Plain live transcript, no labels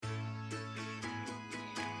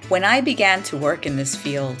When I began to work in this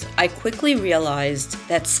field, I quickly realized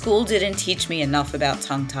that school didn't teach me enough about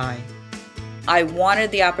tongue tie. I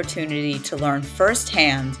wanted the opportunity to learn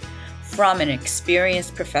firsthand from an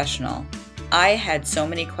experienced professional. I had so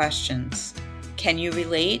many questions. Can you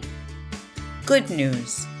relate? Good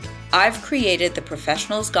news. I've created the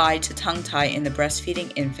Professional's Guide to Tongue Tie in the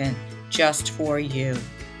Breastfeeding Infant just for you.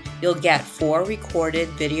 You'll get 4 recorded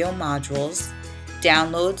video modules,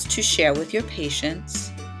 downloads to share with your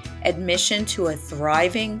patients, admission to a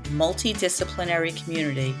thriving multidisciplinary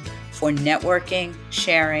community for networking,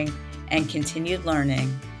 sharing, and continued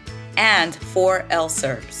learning, and 4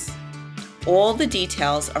 LSERPs. All the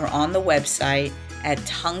details are on the website at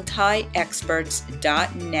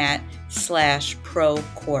tonguetieexperts.net/pro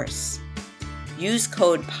course. Use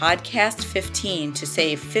code podcast15 to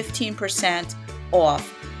save 15%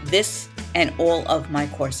 off this and all of my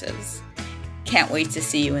courses. Can't wait to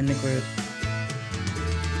see you in the group.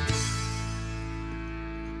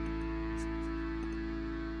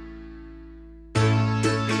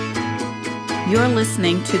 You're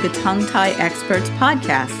listening to the Tongue Tie Experts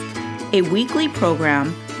podcast, a weekly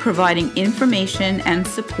program providing information and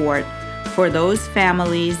support for those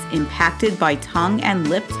families impacted by tongue and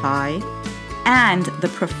lip tie and the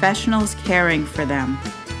professionals caring for them.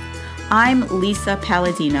 I'm Lisa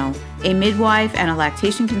Palladino, a midwife and a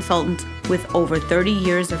lactation consultant with over 30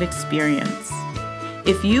 years of experience.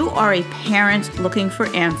 If you are a parent looking for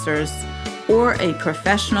answers or a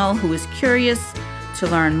professional who is curious to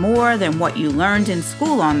learn more than what you learned in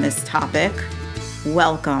school on this topic,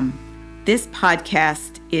 welcome. This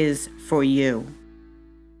podcast is for you.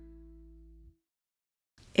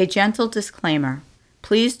 A gentle disclaimer.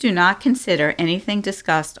 Please do not consider anything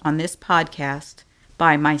discussed on this podcast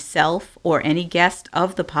by myself or any guest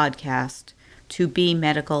of the podcast to be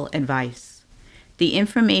medical advice. The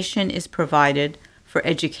information is provided for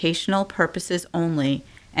educational purposes only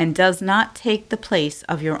and does not take the place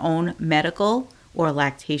of your own medical or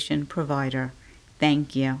lactation provider.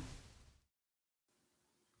 Thank you.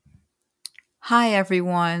 Hi,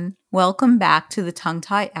 everyone. Welcome back to the Tongue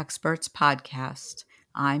Tie Experts podcast.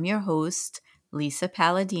 I'm your host, Lisa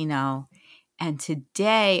Palladino, and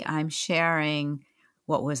today I'm sharing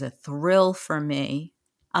what was a thrill for me.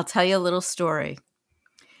 I'll tell you a little story.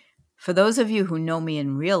 For those of you who know me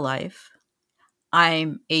in real life,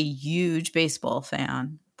 I'm a huge baseball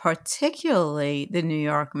fan, particularly the New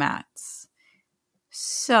York Mets.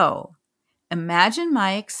 So, imagine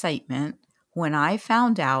my excitement when I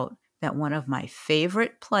found out that one of my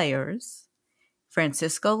favorite players,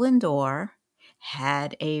 Francisco Lindor,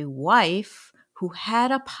 had a wife who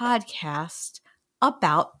had a podcast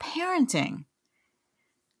about parenting.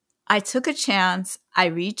 I took a chance, I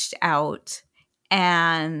reached out,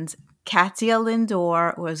 and Katia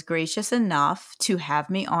Lindor was gracious enough to have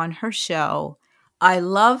me on her show. I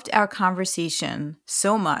loved our conversation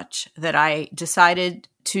so much that I decided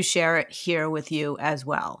to share it here with you as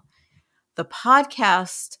well. The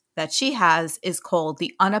podcast that she has is called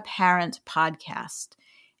the Unapparent Podcast,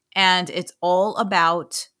 and it's all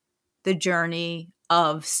about the journey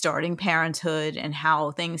of starting parenthood and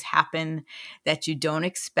how things happen that you don't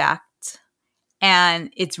expect.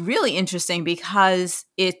 And it's really interesting because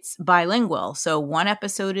it's bilingual. So one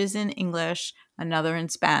episode is in English, another in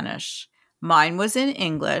Spanish. Mine was in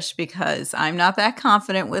English because I'm not that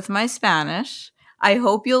confident with my Spanish. I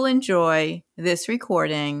hope you'll enjoy this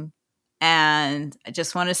recording. And I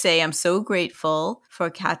just want to say I'm so grateful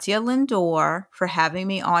for Katia Lindor for having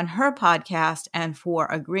me on her podcast and for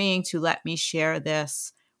agreeing to let me share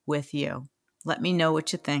this with you. Let me know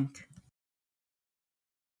what you think.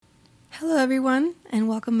 Hello, everyone, and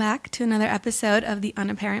welcome back to another episode of the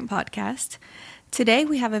Unapparent Podcast. Today,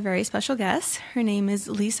 we have a very special guest. Her name is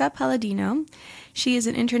Lisa Palladino. She is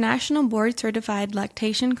an international board-certified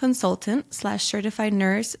lactation consultant / certified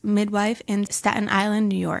nurse midwife in Staten Island,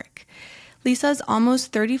 New York. Lisa's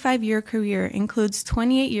almost 35-year career includes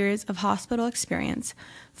 28 years of hospital experience,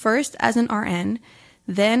 first as an RN,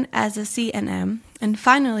 then as a CNM, and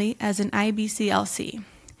finally as an IBCLC.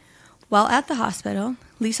 While at the hospital,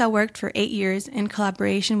 Lisa worked for 8 years in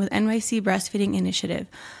collaboration with NYC Breastfeeding Initiative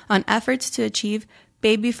on efforts to achieve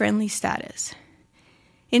baby-friendly status.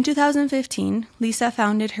 In 2015, Lisa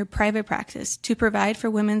founded her private practice to provide for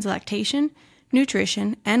women's lactation,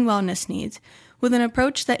 nutrition, and wellness needs with an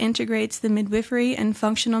approach that integrates the midwifery and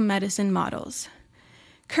functional medicine models.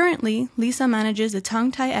 Currently, Lisa manages the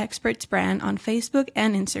Tongue Tie Experts brand on Facebook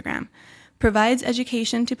and Instagram, provides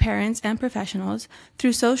education to parents and professionals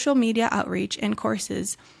through social media outreach and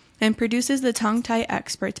courses, and produces the Tongue Tie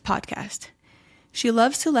Experts podcast. She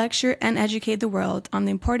loves to lecture and educate the world on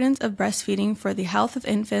the importance of breastfeeding for the health of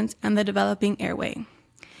infants and the developing airway.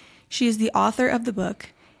 She is the author of the book,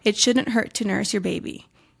 It Shouldn't Hurt to Nurse Your Baby,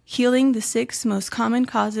 Healing the 6 Most Common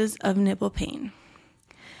Causes of Nipple Pain.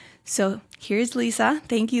 So here's Lisa.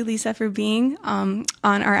 Thank you, Lisa, for being on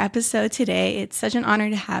our episode today. It's such an honor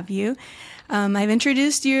to have you. I've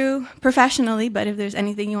introduced you professionally, but if there's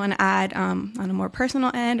anything you want to add on a more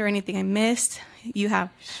personal end or anything I missed, you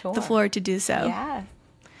have the floor to do so. Yeah.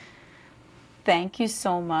 Thank you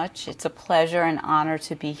so much. It's a pleasure and honor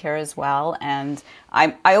to be here as well. And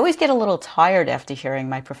I always get a little tired after hearing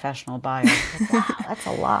my professional bio. Like, wow, that's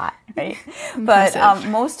a lot, right? But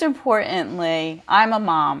most importantly, I'm a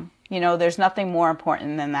mom. There's nothing more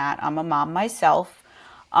important than that. I'm a mom myself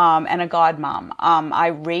and a godmom.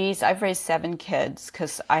 I've raised 7 kids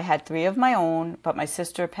because I had 3 of my own, but my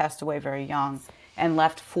sister passed away very young and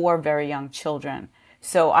left 4 very young children.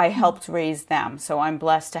 So I helped raise them. So I'm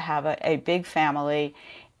blessed to have a big family.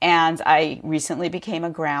 And I recently became a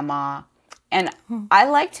grandma. And I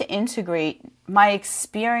like to integrate my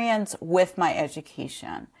experience with my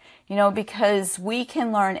education, because we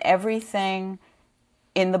can learn everything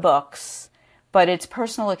in the books, but it's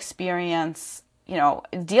personal experience,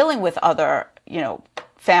 dealing with other,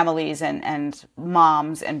 families and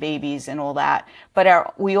moms and babies and all that.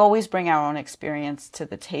 But we always bring our own experience to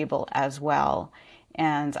the table as well.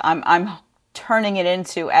 And I'm turning it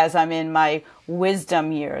into, as I'm in my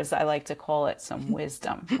wisdom years, I like to call it some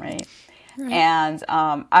wisdom, right? And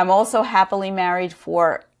I'm also happily married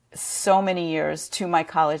for so many years to my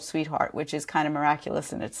college sweetheart, which is kind of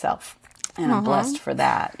miraculous in itself. And I'm blessed for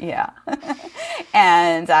that, yeah.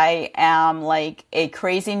 And I am like a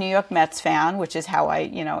crazy New York Mets fan, which is how I,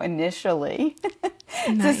 initially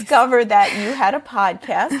discovered that you had a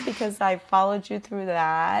podcast because I followed you through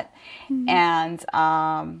that. And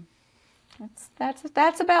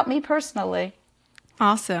that's about me personally.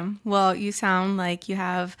 Awesome. Well, you sound like you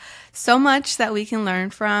have so much that we can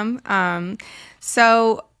learn from.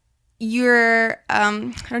 So you're,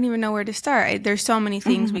 I don't even know where to start. There's so many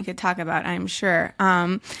things we could talk about, I'm sure.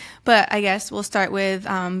 But I guess we'll start with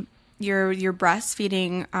your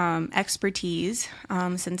breastfeeding expertise,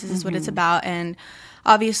 since this is what it's about. And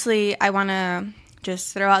obviously, I want to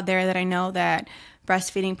just throw out there that I know that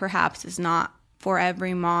breastfeeding perhaps is not for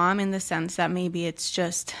every mom, in the sense that maybe it's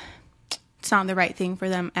not the right thing for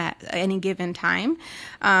them at any given time.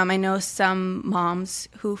 I know some moms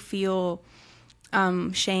who feel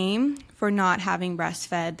shame for not having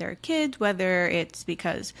breastfed their kids, whether it's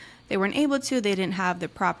because they weren't able to, they didn't have the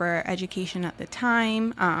proper education at the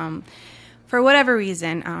time, for whatever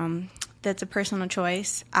reason. That's a personal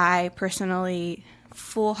choice. I personally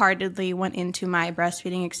full-heartedly went into my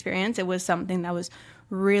breastfeeding experience. It was something that was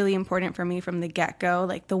really important for me from the get-go.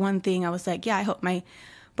 Like, the one thing I was like, yeah, I hope my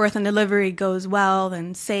birth and delivery goes well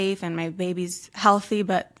and safe and my baby's healthy.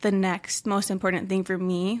 But the next most important thing for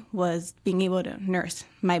me was being able to nurse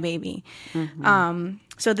my baby.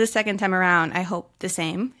 So this second time around, I hope the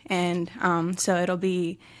same. And so it'll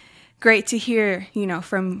be great to hear,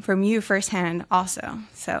 from you firsthand also.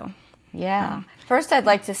 So yeah. First, I'd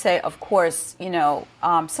like to say, of course,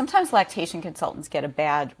 sometimes lactation consultants get a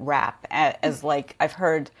bad rap, as like I've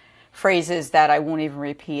heard phrases that I won't even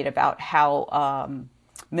repeat about how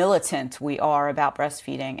militant we are about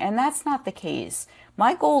breastfeeding. And that's not the case.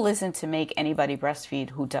 My goal isn't to make anybody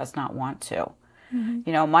breastfeed who does not want to.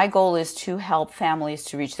 My goal is to help families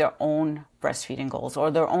to reach their own breastfeeding goals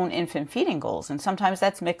or their own infant feeding goals. And sometimes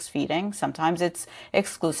that's mixed feeding. Sometimes it's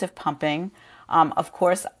exclusive pumping. Of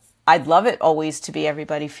course, I'd love it always to be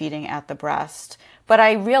everybody feeding at the breast, but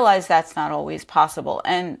I realize that's not always possible.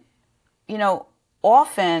 And,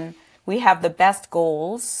 often we have the best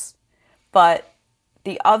goals, but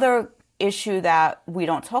the other issue that we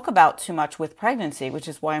don't talk about too much with pregnancy, which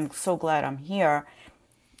is why I'm so glad I'm here,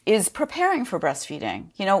 is preparing for breastfeeding.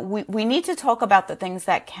 We need to talk about the things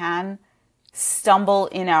that can stumble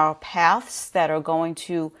in our paths that are going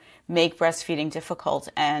to make breastfeeding difficult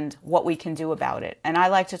and what we can do about it. And I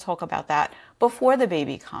like to talk about that before the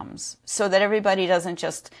baby comes so that everybody doesn't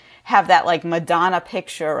just have that like Madonna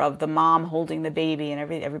picture of the mom holding the baby and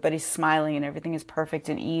everybody's smiling and everything is perfect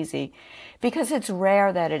and easy, because it's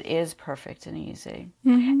rare that it is perfect and easy.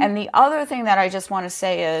 And the other thing that I just want to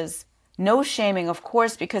say is no shaming, of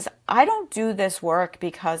course, because I don't do this work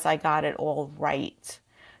because I got it all right.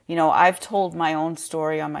 I've told my own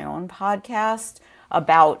story on my own podcast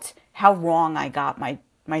about how wrong I got my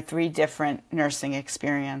 3 different nursing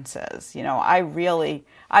experiences. I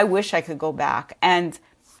wish I could go back. And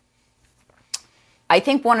I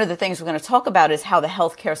think one of the things we're going to talk about is how the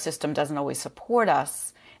healthcare system doesn't always support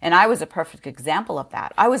us And I was a perfect example of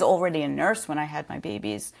that. I was already a nurse when I had my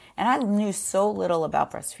babies, and I knew so little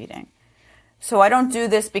about breastfeeding. So I don't do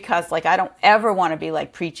this because I don't ever want to be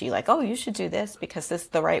preachy, oh, you should do this because this is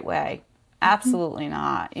the right way. Absolutely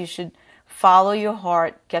not. You should follow your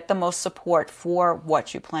heart, get the most support for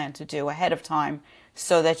what you plan to do ahead of time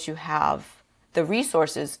so that you have the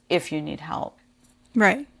resources if you need help.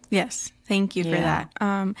 Right. Yes. Thank you for that.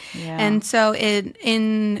 Yeah. And so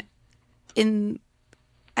in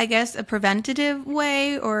I guess a preventative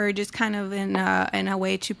way, or just kind of in a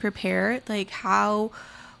way to prepare, how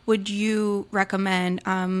would you recommend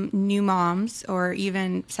new moms or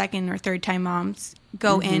even second or third time moms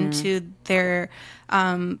go into their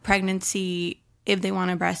pregnancy if they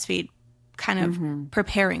want to breastfeed, kind of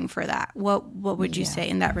preparing for that? What would you say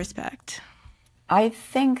in that respect? I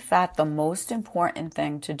think that the most important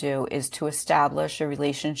thing to do is to establish a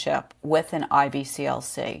relationship with an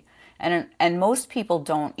IBCLC. And most people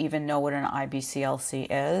don't even know what an IBCLC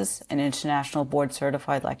is, an International Board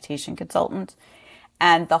Certified Lactation Consultant.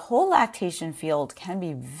 And the whole lactation field can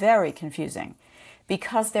be very confusing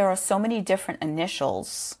because there are so many different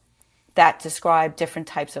initials that describe different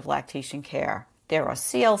types of lactation care. There are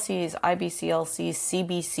CLCs, IBCLCs,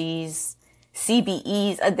 CBCs,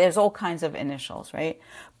 CBEs, there's all kinds of initials, right?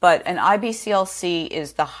 But an IBCLC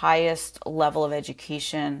is the highest level of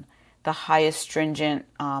education, the highest stringent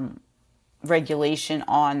regulation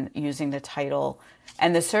on using the title,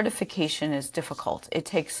 and the certification is difficult. It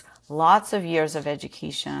takes lots of years of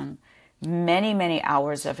education, many, many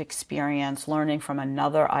hours of experience learning from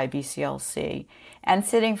another IBCLC, and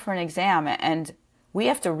sitting for an exam. And we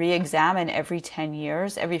have to re-examine every 10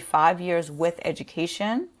 years, every 5 years with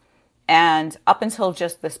education. And up until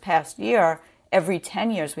just this past year, every 10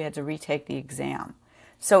 years we had to retake the exam.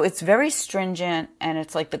 So it's very stringent, and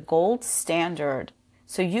it's like the gold standard.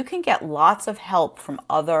 So you can get lots of help from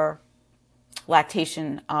other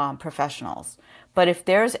lactation professionals. But if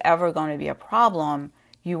there's ever going to be a problem,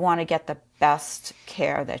 you want to get the best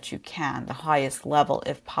care that you can, the highest level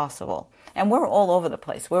if possible. And we're all over the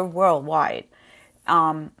place. We're worldwide.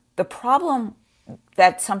 The problem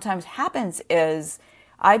that sometimes happens is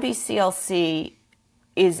IBCLC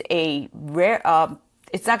is a rare,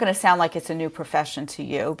 it's not going to sound like it's a new profession to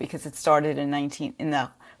you because it started in the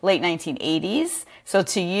late 1980s. So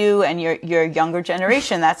to you and your younger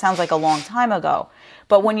generation, that sounds like a long time ago.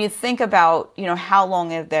 But when you think about, how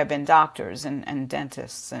long have there been doctors and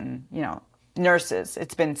dentists and, nurses,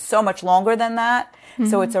 it's been so much longer than that. Mm-hmm.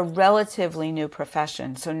 So it's a relatively new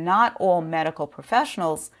profession. So not all medical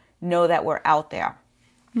professionals know that we're out there,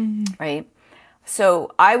 right?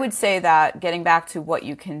 So I would say that, getting back to what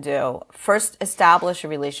you can do, first establish a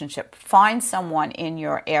relationship. Find someone in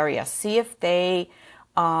your area. See if they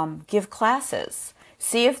give classes.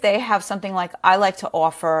 See if they have something I like to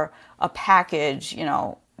offer a package,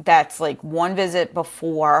 that's one visit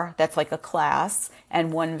before, that's a class,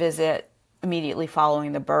 and one visit immediately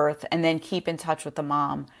following the birth, and then keep in touch with the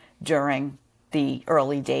mom during the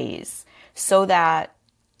early days so that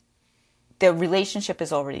the relationship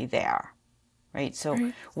is already there. Right.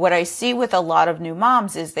 So what I see with a lot of new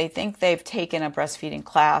moms is they think they've taken a breastfeeding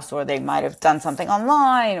class, or they might have done something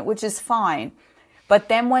online, which is fine. But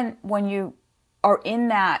then when you are in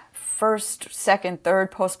that first, second,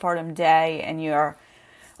 third postpartum day and you're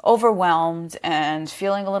overwhelmed and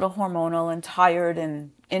feeling a little hormonal and tired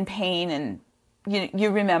and in pain, and you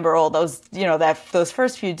remember all those, those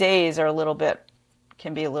first few days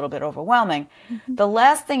can be a little bit overwhelming. Mm-hmm. The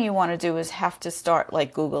last thing you want to do is have to start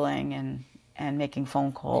Googling and making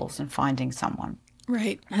phone calls and finding someone.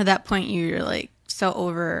 Right. At that point, you're so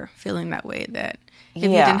over feeling that way that if you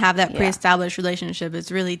didn't have that pre-established relationship,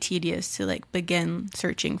 it's really tedious to begin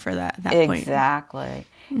searching for that point. Exactly.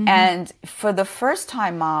 Mm-hmm. And for the first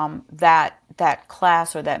time mom, that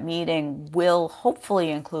class or that meeting will hopefully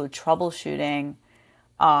include troubleshooting.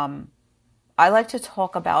 I like to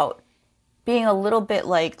talk about being a little bit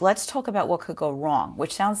let's talk about what could go wrong,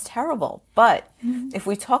 which sounds terrible. But if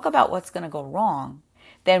we talk about what's going to go wrong,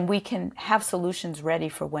 then we can have solutions ready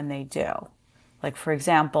for when they do. For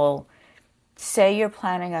example, say you're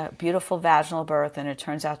planning a beautiful vaginal birth and it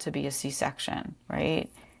turns out to be a C-section, right?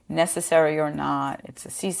 Necessary or not, it's a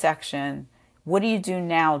C-section. What do you do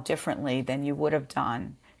now differently than you would have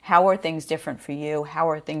done? How are things different for you? How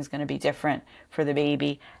are things going to be different for the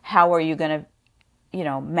baby? How are you going to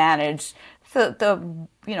manage the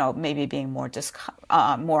maybe being more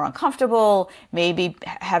uncomfortable, maybe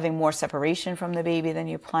having more separation from the baby than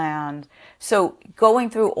you planned. So going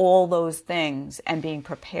through all those things and being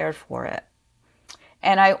prepared for it.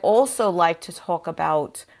 And I also like to talk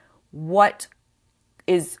about what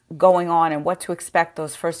is going on and what to expect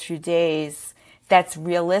those first few days that's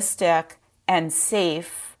realistic and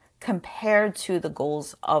safe compared to the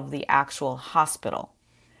goals of the actual hospital,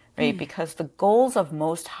 right? Because the goals of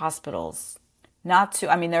most hospitals,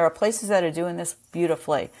 there are places that are doing this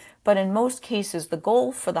beautifully, but in most cases, the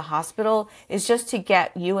goal for the hospital is just to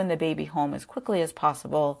get you and the baby home as quickly as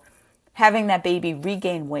possible, having that baby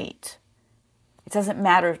regain weight. It doesn't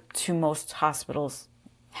matter to most hospitals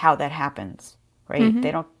how that happens, right?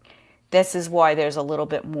 They don't. This is why there's a little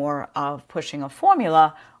bit more of pushing a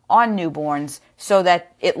formula on newborns so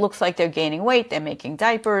that it looks like they're gaining weight, they're making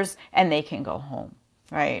diapers, and they can go home,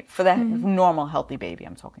 right? For that normal, healthy baby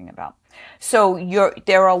I'm talking about. So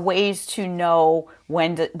there are ways to know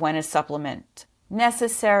when is supplement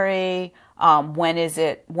necessary, when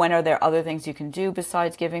are there other things you can do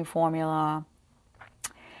besides giving formula,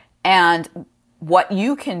 and what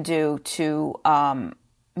you can do to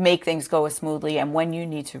make things go as smoothly, and when you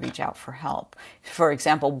need to reach out for help. For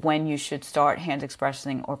example, when you should start hand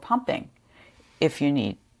expressing or pumping if you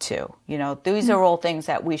need to. These are all things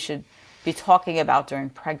that we should be talking about during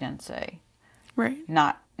pregnancy, Right.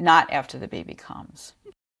 not after the baby comes.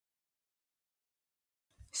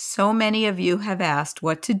 So many of you have asked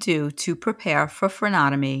what to do to prepare for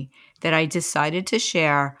frenotomy that I decided to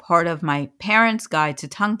share part of my Parent's Guide to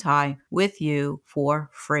Tongue Tie with you for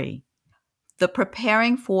free. The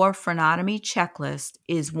Preparing for Frenotomy checklist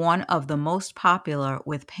is one of the most popular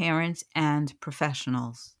with parents and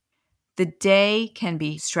professionals. The day can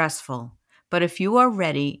be stressful, but if you are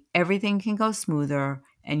ready, everything can go smoother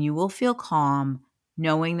and you will feel calm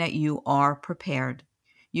knowing that you are prepared.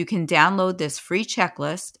 You can download this free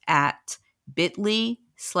checklist at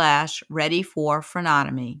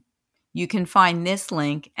bit.ly/readyforfrenotomy. You can find this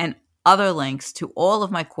link and other links to all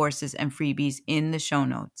of my courses and freebies in the show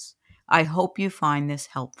notes. I hope you find this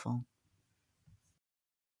helpful.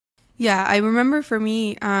 Yeah, I remember for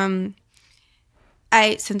me, since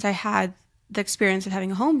I had the experience of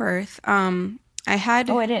having a home birth, I had...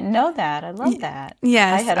 Oh, I didn't know that. I love that.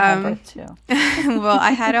 Yes. I had a home birth too. Well,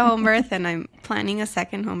 I had a home birth and I'm planning a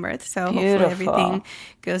second home birth. So Beautiful. Hopefully everything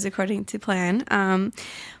goes according to plan.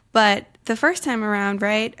 But the first time around,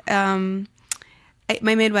 right,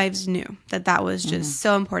 my midwives knew that was just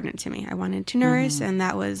so important to me. I wanted to nurse, and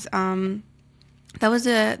that was the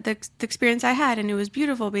experience I had. And it was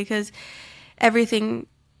beautiful because everything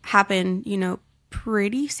happened,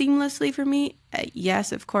 pretty seamlessly for me.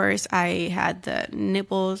 Yes, of course, I had the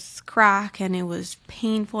nipples crack and it was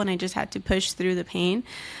painful and I just had to push through the pain.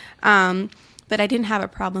 But I didn't have a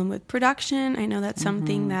problem with production. I know that's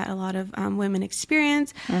something that a lot of women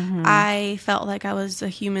experience. I felt like I was a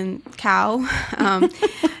human cow.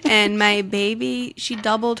 And my baby, she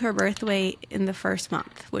doubled her birth weight in the first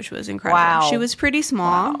month, which was incredible. Wow. She was pretty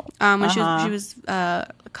small. When she was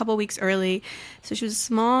a couple weeks early. So she was a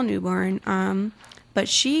small newborn. But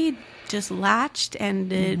she just latched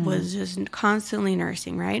and it was just constantly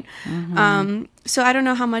nursing, right? So I don't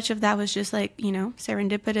know how much of that was just like,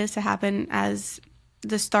 serendipitous to happen as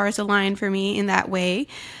the stars aligned for me in that way.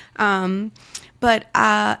 But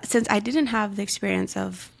since I didn't have the experience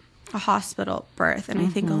of a hospital birth, and I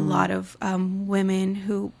think a lot of women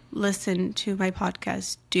who listen to my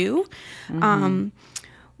podcast do,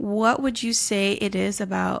 what would you say it is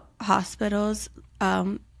about hospitals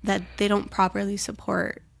that they don't properly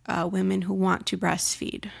support women who want to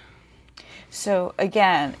breastfeed? So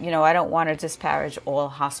again, I don't want to disparage all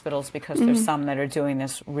hospitals because there's some that are doing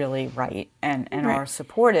this really right and are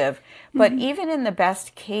supportive. But even in the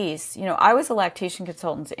best case, I was a lactation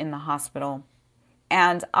consultant in the hospital,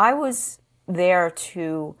 and I was there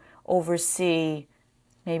to oversee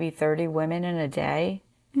maybe 30 women in a day,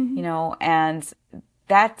 and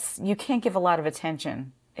you can't give a lot of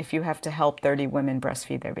attention if you have to help 30 women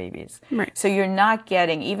breastfeed their babies. Right. So you're not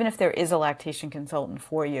getting, even if there is a lactation consultant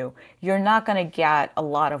for you, you're not going to get a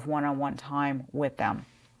lot of one-on-one time with them.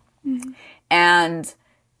 And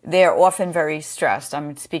they're often very stressed.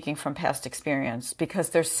 I'm speaking from past experience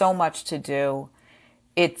because there's so much to do.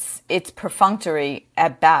 It's perfunctory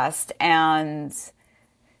at best, and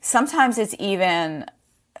sometimes it's even...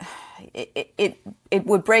 It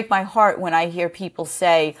would break my heart when I hear people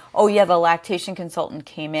say, oh yeah, the lactation consultant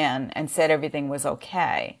came in and said everything was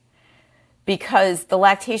okay. Because the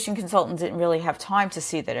lactation consultant didn't really have time to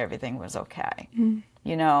see that everything was okay.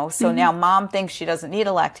 So now mom thinks she doesn't need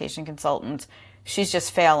a lactation consultant. She's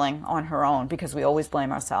just failing on her own because we always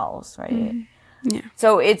blame ourselves, right? Yeah.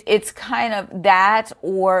 So it's kind of that,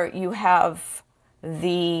 or you have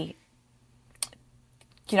the...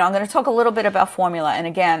 I'm going to talk a little bit about formula. And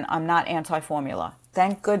again, I'm not anti-formula.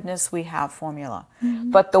 Thank goodness we have formula.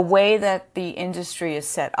 But the way that the industry is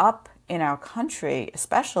set up in our country,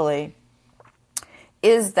 especially,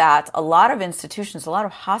 is that a lot of institutions, a lot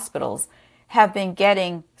of hospitals have been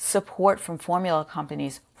getting support from formula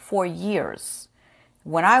companies for years.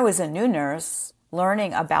 When I was a new nurse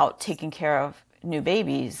learning about taking care of new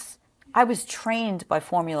babies, I was trained by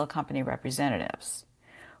formula company representatives.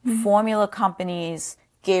 Formula companies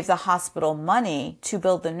gave the hospital money to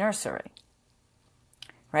build the nursery,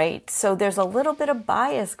 right? So there's a little bit of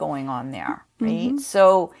bias going on there, right?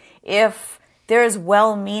 So if there's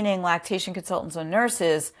well-meaning lactation consultants or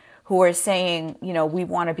nurses who are saying, you know, we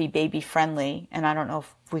want to be baby friendly, and I don't know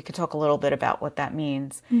if we could talk a little bit about what that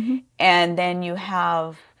means. And then you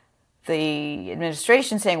have the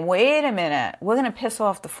administration saying, wait a minute, we're going to piss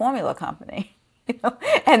off the formula company. You know,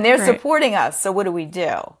 and they're supporting us. So what do we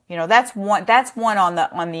do? You know, that's one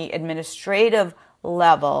on the administrative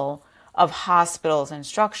level of hospitals and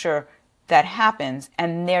structure that happens.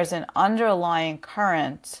 And there's an underlying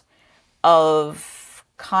current of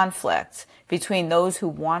conflict between those who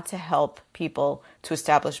want to help people to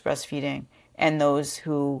establish breastfeeding and those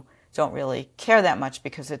who don't really care that much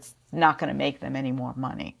because it's not going to make them any more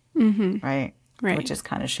money, right? Which is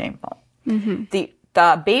kind of shameful.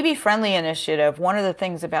 The baby-friendly initiative, one of the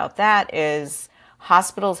things about that is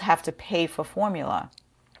hospitals have to pay for formula.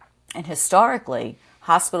 And historically,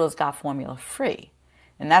 hospitals got formula free.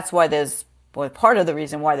 And that's why part of the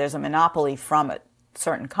reason why there's a monopoly from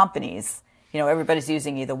certain companies. You know, everybody's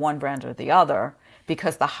using either one brand or the other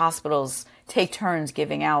because the hospitals take turns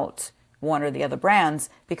giving out one or the other brands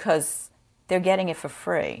because they're getting it for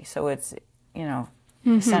free. So it's, you know,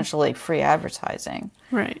 essentially free advertising.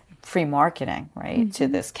 Right. Free marketing, right, to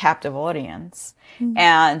this captive audience.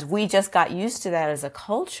 And we just got used to that as a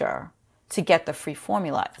culture to get the free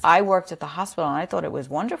formula. I worked at the hospital and I thought it was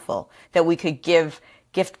wonderful that we could give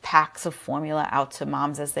gift packs of formula out to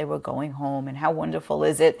moms as they were going home. And how wonderful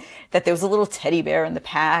is it that there was a little teddy bear in the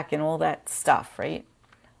pack and all that stuff, right?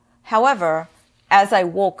 However, as I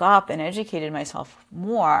woke up and educated myself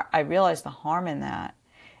more, I realized the harm in that.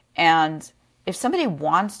 And if somebody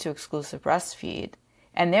wants to exclusive breastfeed,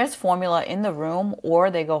 and there's formula in the room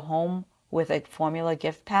or they go home with a formula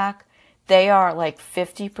gift pack, they are like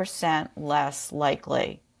 50% less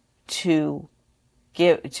likely to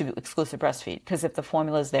exclusive breastfeed because if the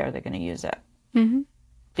formula is there, they're going to use it.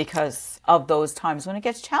 Because of those times when it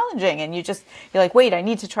gets challenging and you're like, wait, I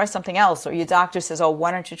need to try something else. Or your doctor says, oh,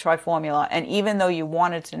 why don't you try formula? And even though you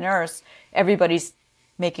wanted to nurse, everybody's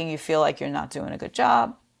making you feel like you're not doing a good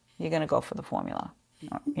job. You're going to go for the formula,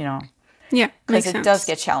 you know. Yeah, because it does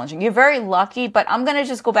get challenging. You're very lucky, but I'm going to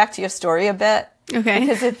just go back to your story a bit. Okay.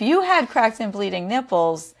 Because if you had cracked and bleeding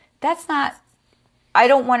nipples, I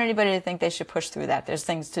don't want anybody to think they should push through that. There's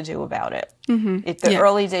things to do about it. The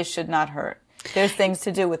early days should not hurt. There's things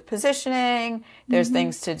to do with positioning. There's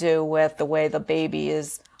things to do with the way the baby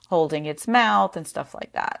is holding its mouth and stuff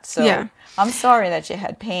like that. So I'm sorry that you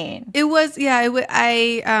had pain. It was,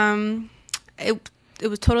 it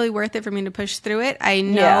was totally worth it for me to push through it. I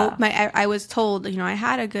know I was told, you know, I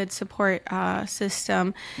had a good support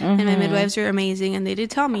system and my midwives are amazing. And they did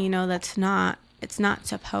tell me, you know, it's not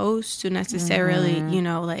supposed to necessarily, you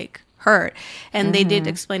know, like hurt. And they did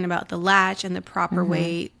explain about the latch and the proper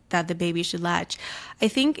way that the baby should latch. I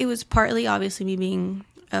think it was partly obviously me being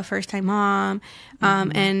a first-time mom,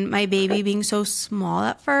 and my baby being so small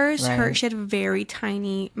at first. She had a very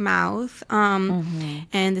tiny mouth, and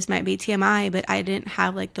this might be TMI, but I didn't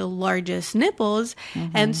have like the largest nipples,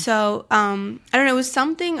 and so I don't know. It was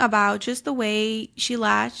something about just the way she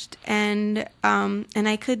latched, and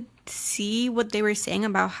I could see what they were saying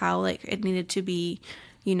about how like it needed to be,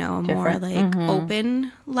 you know, a more like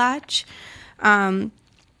open latch.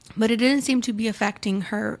 But it didn't seem to be affecting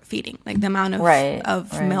her feeding, like the amount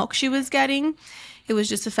of milk she was getting. It was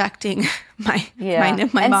just affecting my body.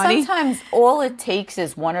 And sometimes all it takes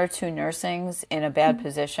is one or two nursings in a bad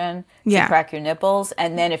position to crack your nipples.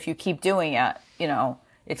 And then if you keep doing it, you know,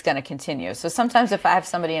 it's going to continue. So sometimes if I have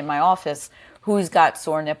somebody in my office who's got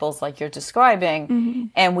sore nipples like you're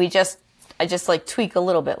describing, and I just like tweak a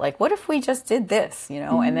little bit, like, what if we just did this, you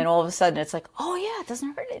know? And then all of a sudden it's like, oh yeah, it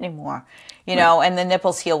doesn't hurt anymore, you know? And the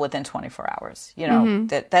nipples heal within 24 hours, you know?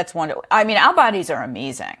 That's wonderful. I mean, our bodies are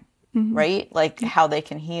amazing, right? Like how they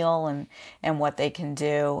can heal and what they can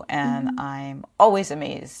do. And I'm always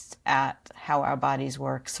amazed at how our bodies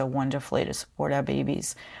work so wonderfully to support our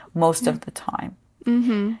babies most of the time.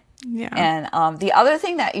 Yeah. And the other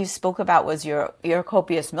thing that you spoke about was your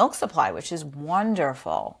copious milk supply, which is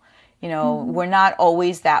wonderful. You know, we're not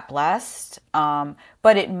always that blessed,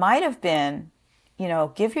 but it might have been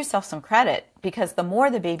give yourself some credit, because the more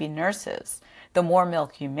the baby nurses, the more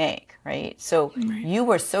milk you make, right? So you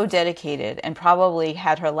were so dedicated and probably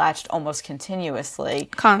had her latched almost continuously.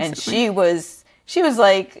 Constantly. And she was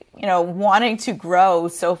like, wanting to grow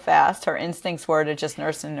so fast. Her instincts were to just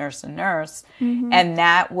nurse and nurse and nurse. And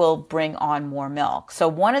that will bring on more milk. So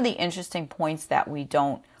one of the interesting points that we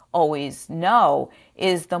don't always know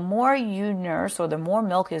is the more you nurse, or the more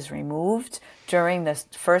milk is removed during the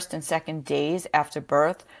first and second days after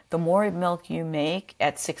birth, the more milk you make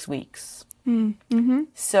at 6 weeks.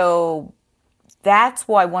 So that's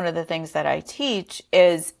why one of the things that I teach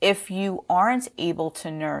is, if you aren't able to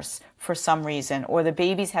nurse for some reason, or the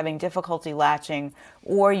baby's having difficulty latching,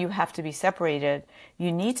 or you have to be separated,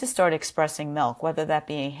 you need to start expressing milk, whether that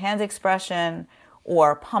be a hand expression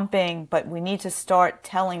or pumping. But we need to start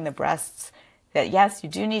telling the breasts that, yes, you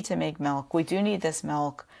do need to make milk. We do need this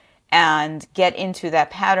milk. And get into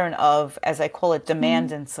that pattern of, as I call it,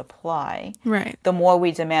 demand and supply. Right. The more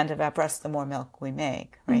we demand of our breasts, the more milk we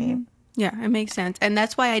make, right? Yeah, it makes sense. And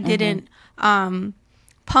that's why I didn't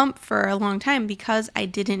pump for a long time, because I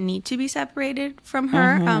didn't need to be separated from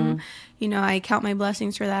her. I count my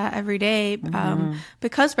blessings for that every day,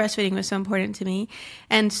 because breastfeeding was so important to me.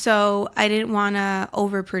 And so I didn't want to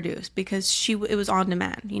overproduce, because it was on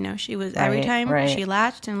demand. She was every time she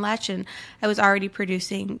latched, and I was already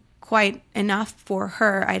producing quite enough for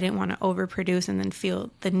her. I didn't want to overproduce and then feel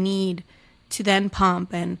the need to then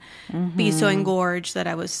pump and be so engorged that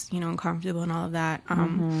I was, uncomfortable and all of that.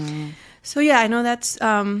 So yeah, I know that's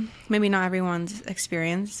maybe not everyone's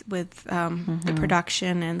experience with the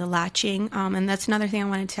production and the latching. And that's another thing I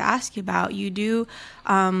wanted to ask you about. You do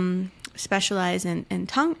specialize in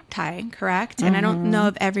tongue tie, correct? And I don't know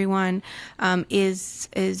if everyone is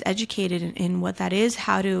educated in what that is,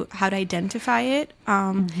 how to identify it,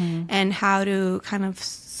 and how to kind of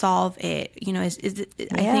solve it. I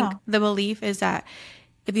think the belief is that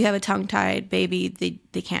if you have a tongue-tied baby,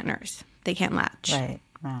 they can't nurse, they can't latch. Right.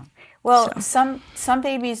 Wow. Well, some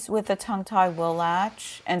babies with a tongue tie will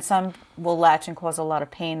latch, and some will latch and cause a lot of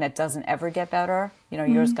pain that doesn't ever get better.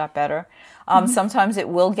 Yours got better. Sometimes it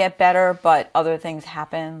will get better, but other things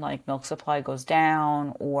happen, like milk supply goes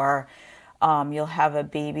down, or you'll have a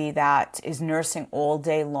baby that is nursing all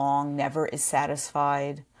day long, never is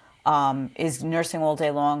satisfied. Is nursing all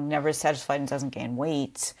day long, never is satisfied, and doesn't gain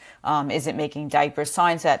weight. Isn't making diapers,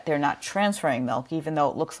 signs that they're not transferring milk, even though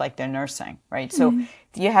it looks like they're nursing, right? So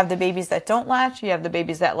you have the babies that don't latch, you have the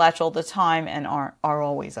babies that latch all the time and are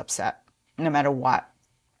always upset, no matter what.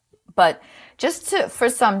 But just for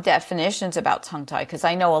some definitions about tongue tie, because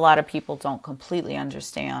I know a lot of people don't completely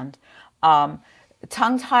understand.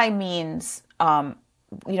 Tongue tie means,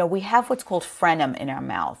 we have what's called frenum in our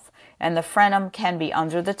mouth. And the frenum can be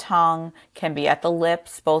under the tongue, can be at the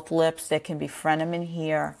lips, both lips. There can be frenum in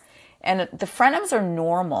here. And the frenums are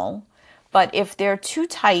normal, but if they're too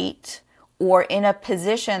tight or in a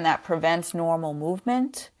position that prevents normal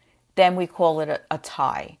movement, then we call it a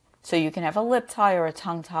tie. So you can have a lip tie or a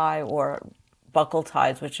tongue tie or buccal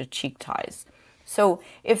ties, which are cheek ties. So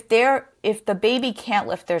if the baby can't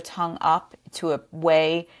lift their tongue up to a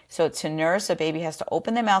way, so to nurse, a baby has to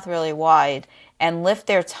open their mouth really wide and lift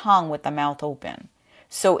their tongue with the mouth open.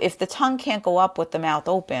 So if the tongue can't go up with the mouth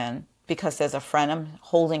open because there's a frenum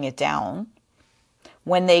holding it down,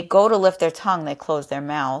 when they go to lift their tongue, they close their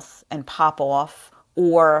mouth and pop off,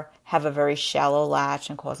 or have a very shallow latch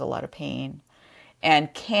and cause a lot of pain,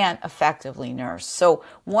 and can't effectively nurse. So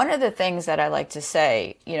one of the things that I like to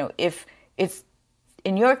say, if it's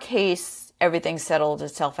in your case, everything settled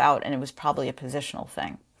itself out and it was probably a positional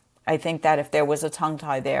thing. I think that if there was a tongue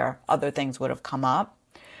tie there, other things would have come up.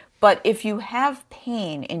 But if you have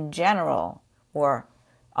pain in general, or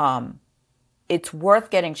it's worth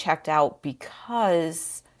getting checked out,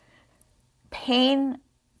 because pain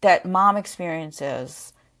that mom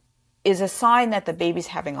experiences is a sign that the baby's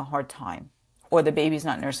having a hard time, or the baby's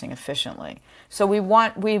not nursing efficiently. So we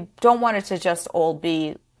don't want it to just all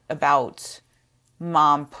be about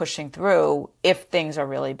mom pushing through if things are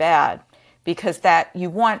really bad, because that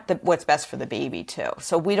you want what's best for the baby too.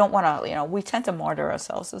 So we don't want to, we tend to martyr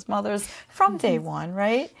ourselves as mothers from day one,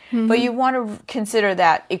 right? But you want to consider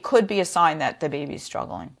that it could be a sign that the baby's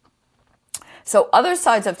struggling. So other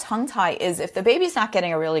sides of tongue tie is if the baby's not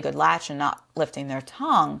getting a really good latch and not lifting their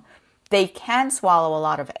tongue, they can swallow a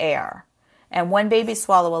lot of air. And when babies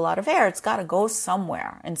swallow a lot of air, it's got to go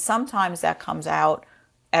somewhere. And sometimes that comes out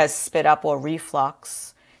as spit up or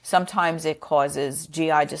reflux. Sometimes it causes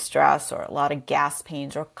GI distress or a lot of gas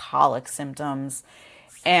pains or colic symptoms.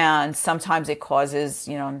 And sometimes it causes,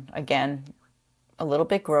 again, a little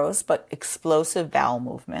bit gross, but explosive bowel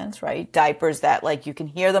movements, right? Diapers that like you can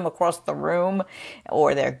hear them across the room,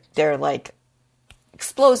 or they're like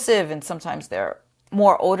explosive, and sometimes they're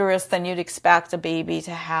more odorous than you'd expect a baby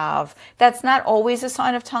to have. That's not always a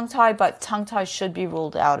sign of tongue tie, but tongue tie should be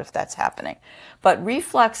ruled out if that's happening. But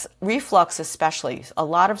reflux especially, a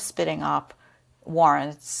lot of spitting up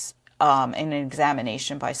warrants an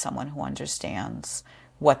examination by someone who understands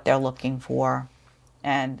what they're looking for.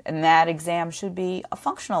 And that exam should be a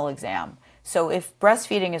functional exam. So if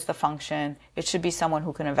breastfeeding is the function, it should be someone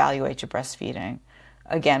who can evaluate your breastfeeding.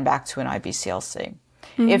 Again, back to an IBCLC.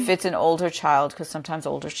 Mm-hmm. If it's an older child, because sometimes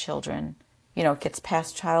older children, it gets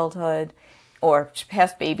past childhood or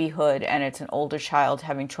past babyhood, and it's an older child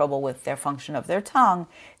having trouble with their function of their tongue,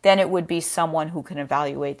 then it would be someone who can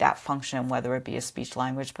evaluate that function, whether it be a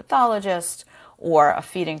speech-language pathologist or a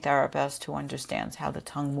feeding therapist who understands how the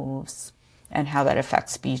tongue moves and how that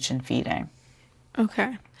affects speech and feeding.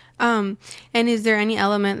 Okay. And is there any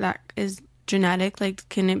element that is genetic? Like,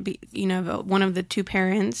 can it be, one of the two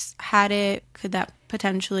parents had it? Could that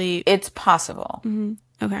potentially... It's possible. Mm-hmm.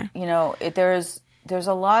 Okay. There's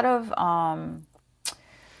a lot of,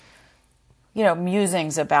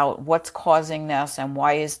 musings about what's causing this and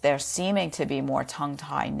why is there seeming to be more tongue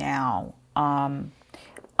tie now. One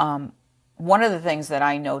of the things that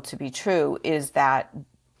I know to be true is that,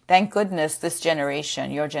 thank goodness, this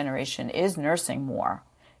generation, your generation, is nursing more.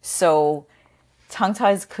 So tongue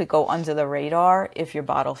ties could go under the radar if you're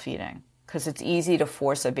bottle feeding, because it's easy to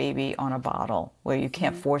force a baby on a bottle where you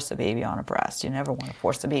can't force a baby on a breast. You never want to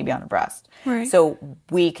force a baby on a breast. Right. So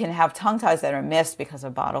we can have tongue ties that are missed because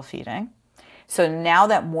of bottle feeding. So now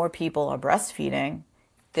that more people are breastfeeding,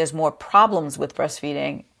 there's more problems with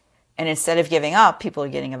breastfeeding. And instead of giving up, people are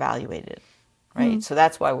getting evaluated, right? Mm. So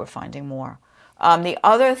that's why we're finding more. The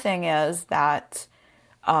other thing is that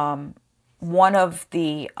one of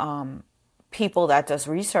the people that does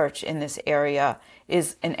research in this area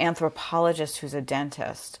is an anthropologist who's a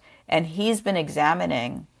dentist. And he's been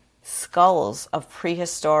examining skulls of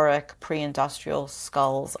prehistoric, pre-industrial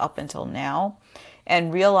skulls up until now,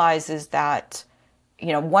 and realizes that,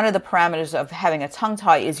 one of the parameters of having a tongue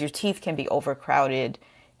tie is your teeth can be overcrowded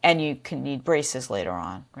and you can need braces later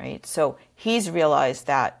on, right? So he's realized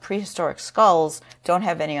that prehistoric skulls don't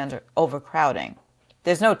have any overcrowding.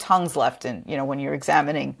 There's no tongues left in, when you're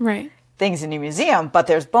examining things in your museum, but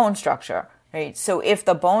there's bone structure, right? So if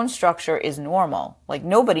the bone structure is normal, like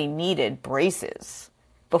nobody needed braces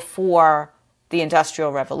before the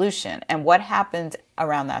Industrial Revolution. And what happened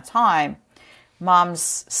around that time,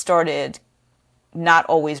 moms started not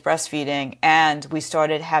always breastfeeding, and we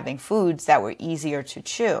started having foods that were easier to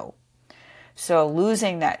chew. So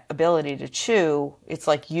losing that ability to chew, it's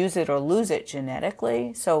like use it or lose it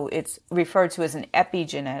genetically. So it's referred to as an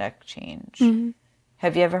epigenetic change. Mm-hmm.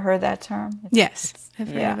 Have you ever heard that term? Yes. I've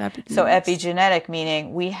heard of epigenetics. So epigenetic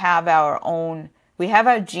meaning we have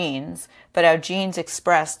our genes, but our genes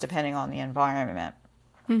express depending on the environment.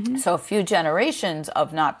 Mm-hmm. So a few generations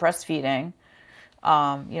of not breastfeeding,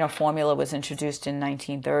 formula was introduced in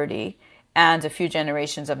 1930, and a few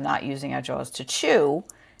generations of not using our jaws to chew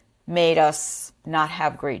made us not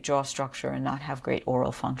have great jaw structure and not have great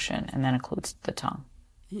oral function, and that includes the tongue.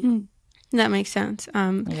 Mm-hmm. That makes sense.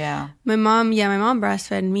 My mom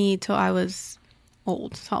breastfed me till I was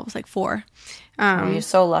old, so I was like 4. You're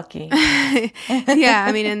so lucky. Yeah,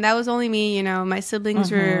 and that was only me. My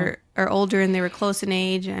siblings are older and they were close in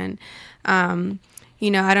age, and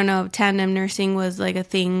I don't know if tandem nursing was like a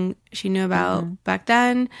thing she knew about back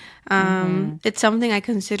then. It's something I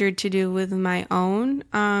considered to do with my own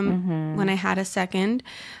when I had a second,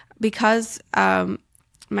 because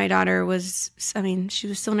my daughter was, she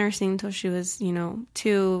was still nursing until she was,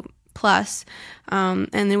 2 plus.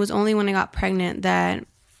 And it was only when I got pregnant that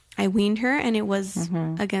I weaned her, and it was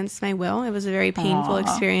against my will. It was a very painful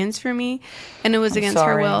experience for me, and it was against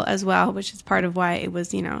her will as well, which is part of why it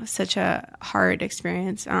was, such a hard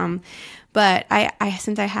experience. But I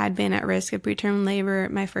since I had been at risk of preterm labor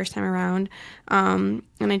my first time around, and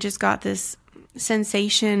I just got this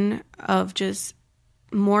sensation of just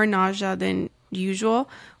more nausea than usual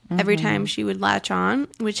every time she would latch on,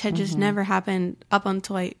 which had just never happened up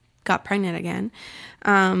until I got pregnant again.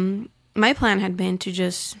 My plan had been to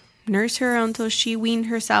just nurse her until she weaned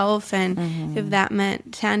herself, and if that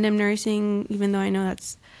meant tandem nursing, even though I know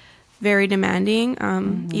that's very demanding,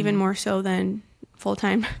 even more so than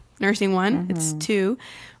full-time nursing one, it's 2,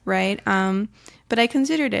 right? But I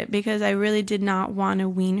considered it because I really did not want to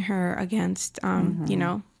wean her against,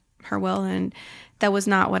 her will, and that was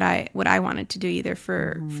not what I wanted to do either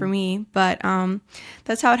for me. But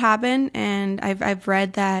that's how it happened, and I've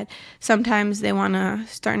read that sometimes they want to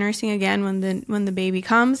start nursing again when the baby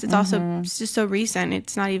comes. It's also it's just so recent.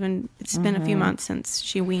 It's been a few months since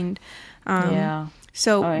she weaned.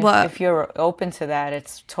 So if you're open to that,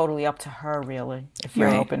 it's totally up to her, really. If you're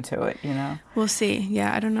open to it, we'll see.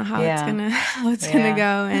 Yeah, I don't know how it's gonna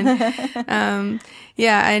go, and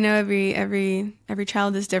I know every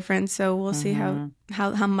child is different, so we'll see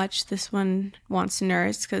how much this one wants to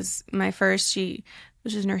nurse. Because my first, she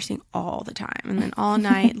was just nursing all the time, and then all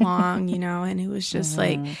night long, and it was just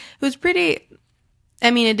like it was pretty.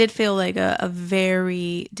 I mean, it did feel like a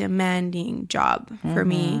very demanding job for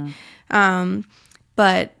me.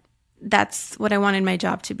 But that's what I wanted my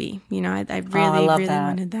job to be. I really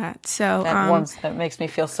wanted that. So that makes me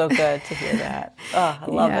feel so good to hear that. Oh, I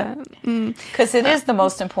love it. Because it is the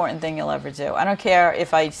most important thing you'll ever do. I don't care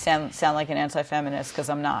if I sound like an anti-feminist, because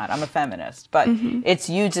I'm not. I'm a feminist. But it's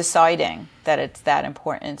you deciding that it's that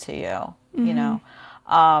important to you,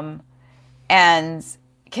 And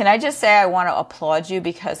can I just say I want to applaud you,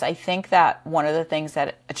 because I think that one of the things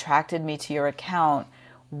that attracted me to your account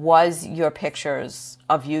was your pictures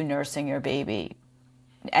of you nursing your baby,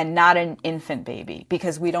 and not an infant baby,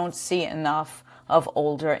 because we don't see enough of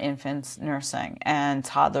older infants nursing and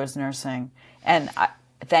toddlers nursing. And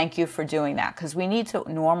thank you for doing that, because we need to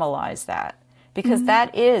normalize that. Because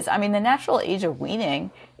that is, I mean, the natural age of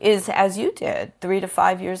weaning is, as you did, 3 to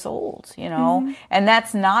 5 years old, and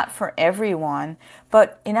that's not for everyone.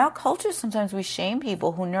 But in our culture, sometimes we shame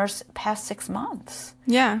people who nurse past 6 months.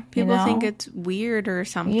 Yeah, people think it's weird or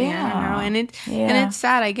something. I don't know, and it's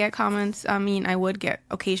sad. I get comments. I mean, I would get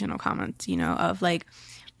occasional comments, of like,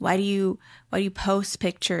 why do you post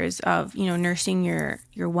pictures of nursing your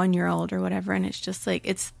 1-year-old or whatever? And it's just like,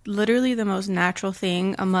 it's literally the most natural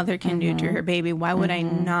thing a mother can do to her baby. Why would I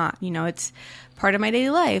not? It's part of my daily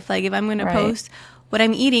life. Like, if I'm going to post what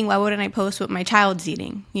I'm eating, why wouldn't I post what my child's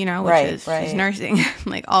eating? Which is she's nursing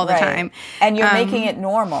like all the time. And you're making it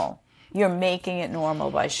normal. You're making it normal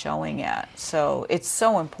by showing it. So it's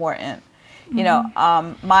so important.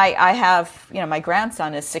 I have, my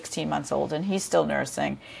grandson is 16 months old, and he's still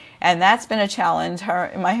nursing, and that's been a challenge.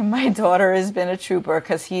 My daughter has been a trooper,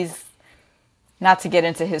 because he's, not to get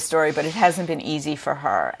into his story, but it hasn't been easy for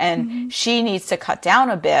her, and she needs to cut down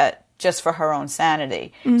a bit just for her own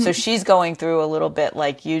sanity. So she's going through a little bit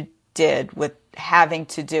like you did with having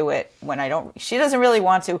to do it when she doesn't really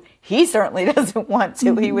want to. He certainly doesn't want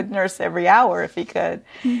to. He would nurse every hour if he could.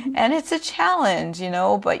 And it's a challenge,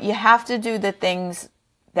 but you have to do the things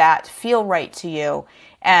that feel right to you.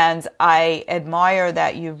 And I admire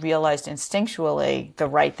that you realized instinctually the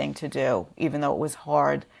right thing to do, even though it was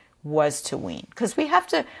hard, was to wean. Because we have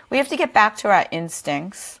to get back to our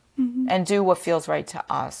instincts and do what feels right to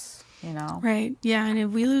us, Right. Yeah. And if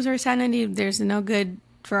we lose our sanity, there's no good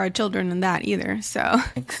for our children in that either. So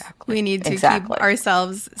we need to keep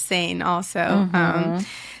ourselves sane also.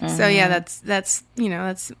 So yeah, that's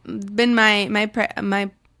been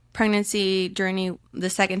my pregnancy journey the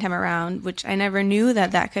second time around, which I never knew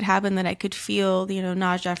that could happen, that I could feel,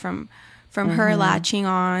 nausea from her latching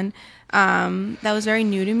on. That was very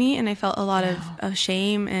new to me, and I felt a lot of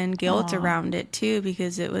shame and guilt around it too,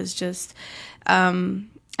 because it was just,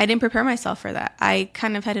 I didn't prepare myself for that. I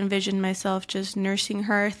kind of had envisioned myself just nursing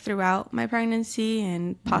her throughout my pregnancy,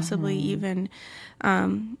 and possibly even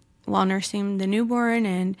while nursing the newborn.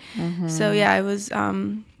 And so, yeah, I was,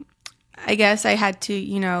 I guess I had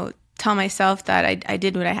to, tell myself that I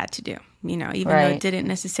did what I had to do, even though it didn't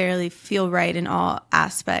necessarily feel right in all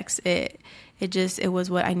aspects. It was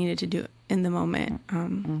what I needed to do in the moment.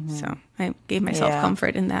 So I gave myself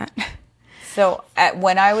comfort in that. So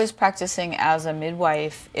when I was practicing as a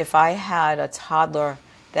midwife, if I had a toddler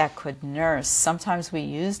that could nurse, sometimes we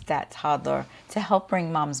used that toddler to help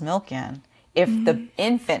bring mom's milk in. If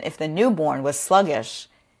the newborn was sluggish,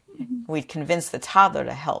 we'd convince the toddler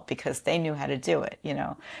to help, because they knew how to do it,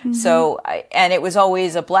 So, and it was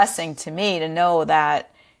always a blessing to me to know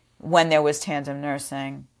that when there was tandem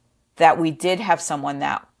nursing, that we did have someone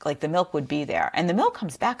that, like, the milk would be there. And the milk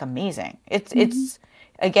comes back amazing. It's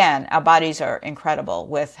again, our bodies are incredible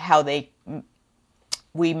with how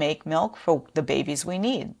we make milk for the babies we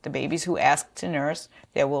need. The babies who ask to nurse,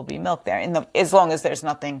 there will be milk there, as long as there's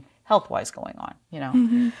nothing health-wise going on,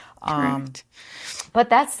 Correct.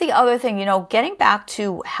 But that's the other thing, getting back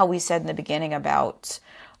to how we said in the beginning about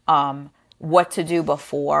what to do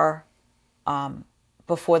before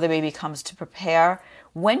the baby comes, to prepare.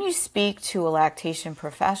 When you speak to a lactation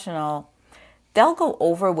professional, they'll go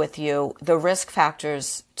over with you the risk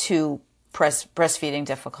factors to breastfeeding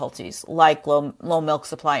difficulties like low milk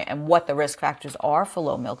supply and what the risk factors are for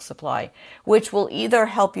low milk supply, which will either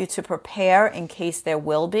help you to prepare in case there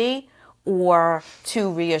will be, or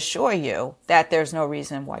to reassure you that there's no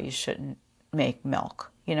reason why you shouldn't make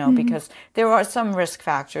milk, because there are some risk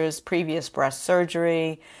factors: previous breast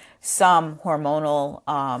surgery, some hormonal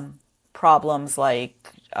problems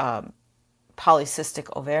like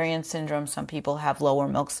polycystic ovarian syndrome. Some people have lower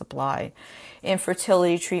milk supply.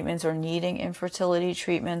 Infertility treatments or needing infertility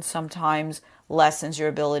treatments sometimes lessens your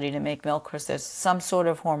ability to make milk because there's some sort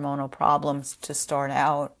of hormonal problems to start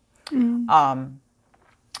out.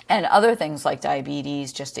 And other things like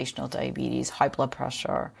diabetes, gestational diabetes, high blood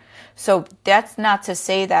pressure. So that's not to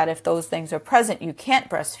say that if those things are present, you can't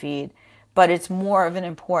breastfeed, but it's more of an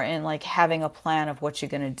important, like having a plan of what you're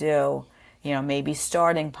going to do, maybe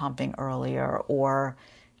starting pumping earlier or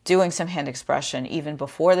doing some hand expression even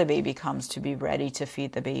before the baby comes to be ready to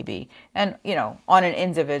feed the baby, and, on an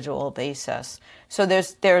individual basis. So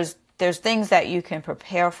there's things that you can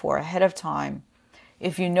prepare for ahead of time.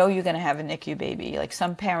 If you know you're going to have a NICU baby, like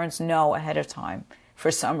some parents know ahead of time, for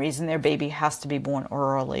some reason their baby has to be born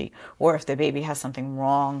early, or if the baby has something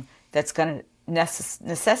wrong that's going to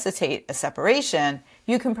necessitate a separation,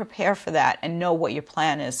 you can prepare for that and know what your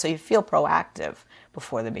plan is, so you feel proactive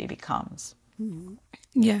before the baby comes.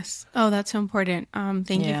 Yes. Oh, that's so important.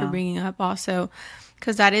 Thank you for bringing up also,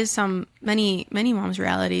 because that is many moms'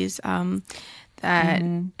 realities. That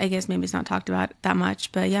I guess maybe it's not talked about that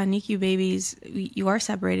much, but yeah, NICU babies, you are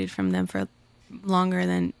separated from them for longer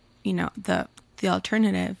than, the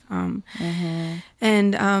alternative.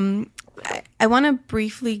 And I want to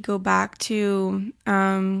briefly go back to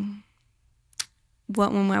when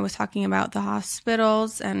I was talking about the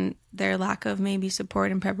hospitals and their lack of maybe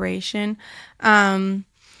support and preparation.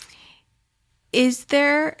 Is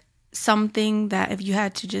there something that, if you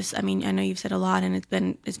had to just, I know you've said a lot and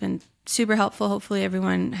it's been super helpful. Hopefully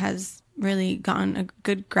everyone has really gotten a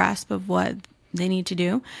good grasp of what they need to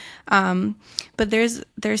do. But there's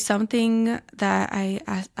something that I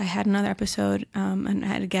had another episode, and I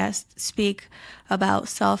had a guest speak about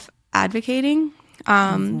self-advocating.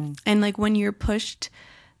 And like when you're pushed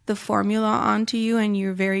the formula onto you and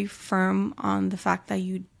you're very firm on the fact that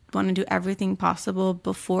you want to do everything possible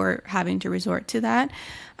before having to resort to that.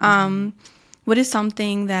 What is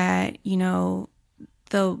something that,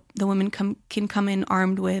 the women can come in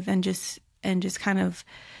armed with and just kind of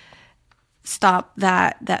stop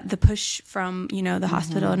that the push from, the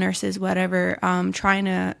hospital nurses, whatever, trying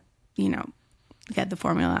to, get the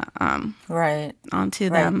formula onto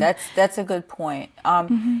them. That's a good point.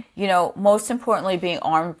 Most importantly, being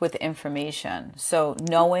armed with information. So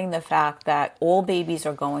knowing the fact that all babies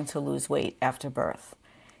are going to lose weight after birth.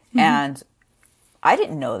 And I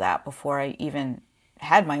didn't know that before I even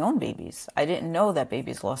had my own babies. I didn't know that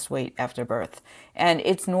babies lost weight after birth. And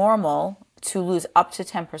it's normal to lose up to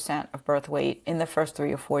 10% of birth weight in the first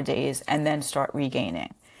 3 or 4 days and then start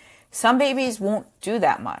regaining. Some babies won't do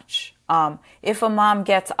that much. If a mom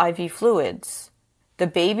gets IV fluids, the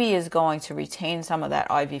baby is going to retain some of that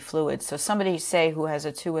IV fluid. So somebody, say, who has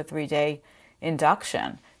a 2 or 3 day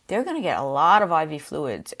induction, they're going to get a lot of IV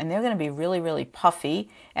fluids and they're going to be really, really puffy.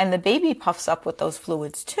 And the baby puffs up with those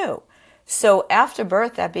fluids too. So after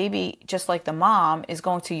birth, that baby, just like the mom, is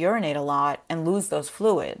going to urinate a lot and lose those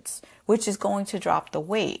fluids, which is going to drop the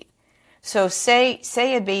weight. So say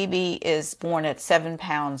a baby is born at 7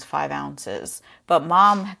 pounds, 5 ounces, but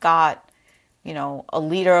mom got, a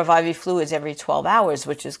liter of IV fluids every 12 hours,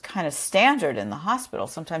 which is kind of standard in the hospital,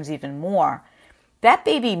 sometimes even more. That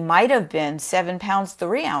baby might have been 7 pounds,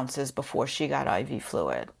 3 ounces before she got IV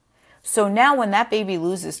fluid. So now when that baby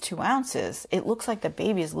loses 2 ounces, it looks like the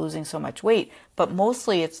baby is losing so much weight, but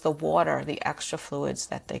mostly it's the water, the extra fluids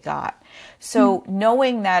that they got. So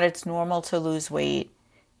knowing that it's normal to lose weight,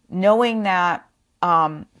 knowing that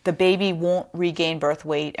the baby won't regain birth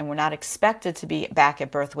weight and we're not expected to be back at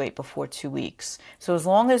birth weight before 2 weeks. So as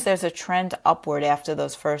long as there's a trend upward after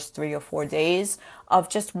those first 3 or 4 days of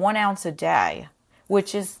just 1 ounce a day,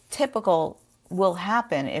 which is typical, will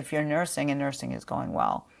happen if you're nursing and nursing is going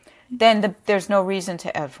well, then there's no reason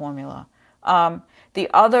to add formula. The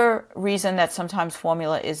other reason that sometimes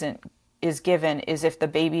formula is given is if the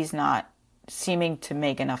baby's not seeming to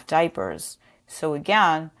make enough diapers. So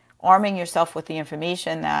again, arming yourself with the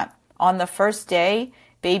information that on the first day,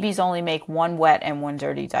 babies only make 1 wet and 1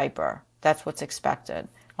 dirty diaper. That's what's expected.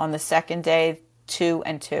 On the second day, 2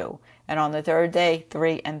 and 2. And on the third day,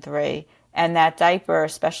 3 and 3. And that diaper,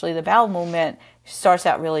 especially the bowel movement, starts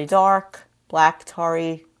out really dark, black,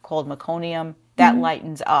 tarry, called meconium. That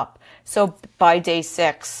lightens up. So by day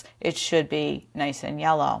 6, it should be nice and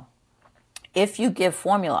yellow. If you give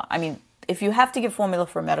formula, if you have to give formula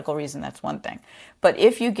for a medical reason, that's one thing. But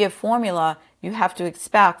if you give formula, you have to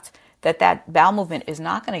expect that bowel movement is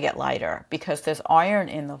not going to get lighter because there's iron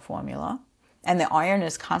in the formula, and the iron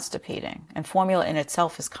is constipating, and formula in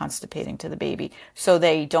itself is constipating to the baby, so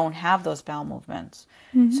they don't have those bowel movements.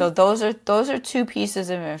 So those are two pieces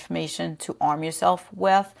of information to arm yourself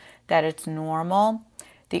with, that it's normal.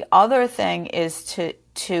 The other thing is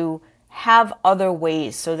to have other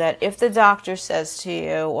ways, so that if the doctor says to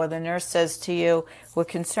you or the nurse says to you, we're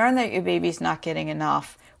concerned that your baby's not getting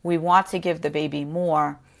enough, we want to give the baby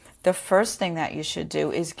more, the first thing that you should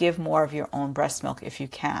do is give more of your own breast milk if you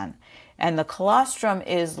can. And the colostrum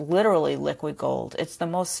is literally liquid gold. It's the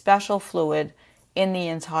most special fluid in the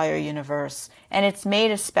entire universe. And it's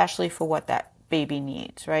made especially for what that baby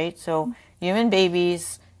needs, right? So human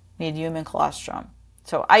babies need human colostrum.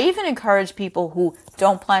 So I even encourage people who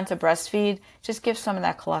don't plan to breastfeed, just give some of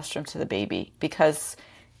that colostrum to the baby, because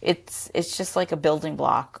it's just like a building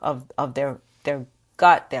block of their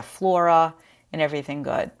gut, their flora, and everything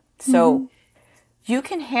good. So you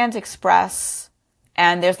can hand express,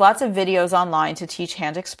 and there's lots of videos online to teach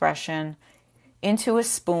hand expression, into a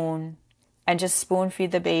spoon, and just spoon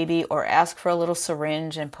feed the baby, or ask for a little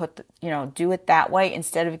syringe and do it that way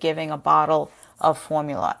instead of giving a bottle of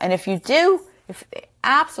formula. And if they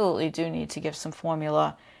absolutely do need to give some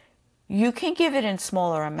formula, you can give it in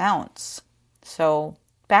smaller amounts. So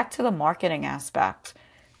back to the marketing aspect,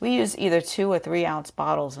 we use either 2 or 3 ounce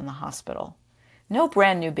bottles in the hospital. No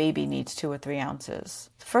brand new baby needs 2 or 3 ounces.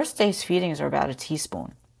 The first day's feedings are about a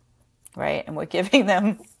teaspoon, right? And we're giving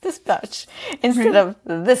them this much instead of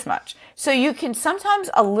this much. So you can sometimes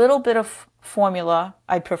a little bit of formula.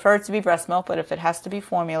 I prefer it to be breast milk, but if it has to be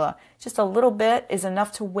formula, just a little bit is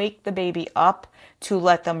enough to wake the baby up, to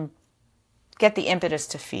let them get the impetus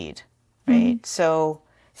to feed, right? So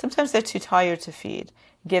sometimes they're too tired to feed.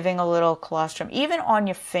 Giving a little colostrum, even on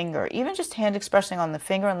your finger, even just hand expressing on the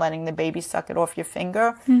finger and letting the baby suck it off your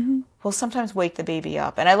finger, will sometimes wake the baby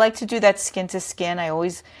up. And I like to do that skin to skin. I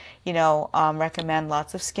always, recommend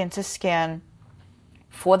lots of skin to skin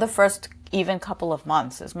for the first even couple of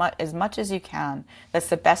months, as much as you can. That's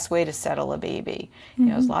the best way to settle a baby.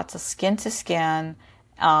 There's lots of skin to skin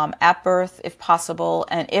at birth, if possible,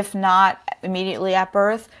 and if not immediately at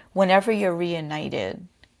birth, whenever you're reunited.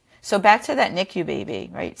 So back to that NICU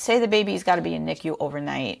baby, right? Say the baby's got to be in NICU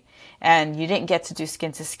overnight, and you didn't get to do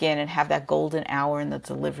skin to skin and have that golden hour in the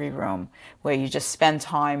delivery room where you just spend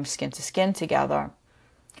time skin to skin together.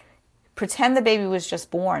 Pretend the baby was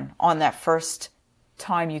just born on that first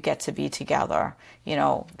time you get to be together.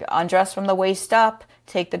 Undress from the waist up,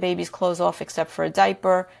 take the baby's clothes off except for a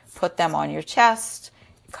diaper, put them on your chest,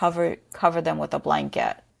 cover them with a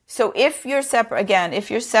blanket. So if you're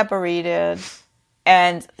separated,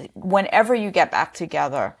 and whenever you get back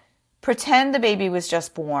together, pretend the baby was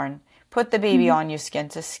just born. Put the baby on you skin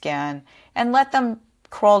to skin, and let them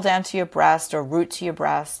crawl down to your breast or root to your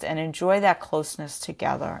breast, and enjoy that closeness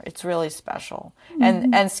together. It's really special.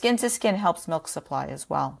 And skin to skin helps milk supply as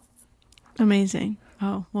well. Amazing.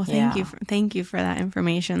 Oh, well, thank you for that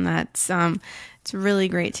information. That's it's really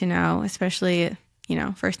great to know, especially,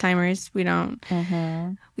 first timers. We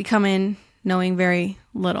come in knowing very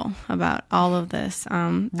little about all of this.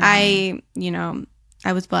 I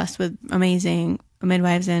was blessed with amazing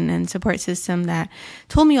midwives and support system that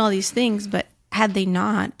told me all these things, but had they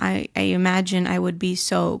not, I imagine I would be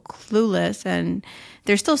so clueless, and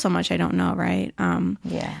there's still so much I don't know, right?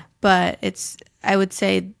 But I would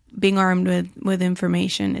say being armed with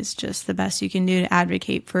information is just the best you can do to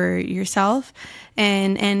advocate for yourself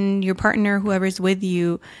and your partner, whoever's with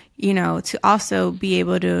you, to also be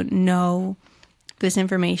able to know this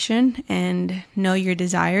information and know your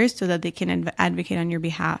desires so that they can advocate on your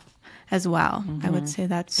behalf as well. I would say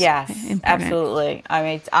that's important. Absolutely.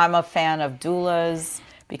 I'm a fan of doulas,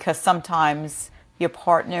 because sometimes your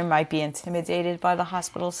partner might be intimidated by the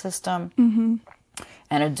hospital system.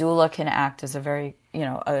 And a doula can act as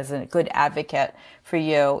as a good advocate for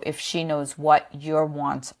you if she knows what your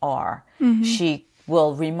wants are. She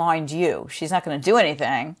will remind you. She's not going to do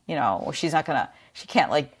anything, she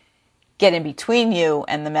can't get in between you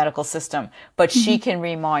and the medical system, but she can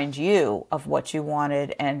remind you of what you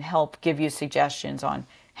wanted and help give you suggestions on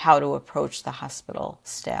how to approach the hospital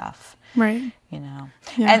staff. Right.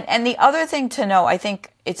 And the other thing to know, I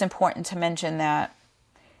think it's important to mention that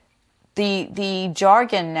the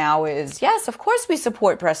jargon now is, yes, of course we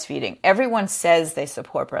support breastfeeding. Everyone says they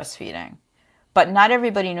support breastfeeding, but not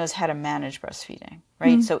everybody knows how to manage breastfeeding,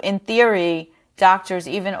 right? So in theory, doctors,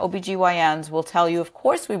 even OBGYNs, will tell you, of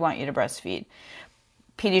course we want you to breastfeed.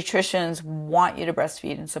 pediatricians want you to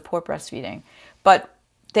breastfeed and support breastfeeding, but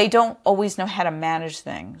they don't always know how to manage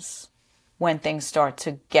things when things start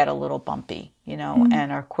to get a little bumpy,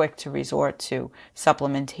 and are quick to resort to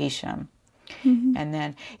supplementation. And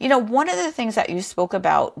then, one of the things that you spoke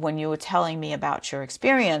about when you were telling me about your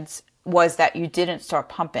experience was that you didn't start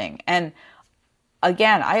pumping. And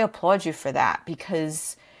again, I applaud you for that,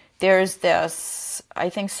 because there's this, I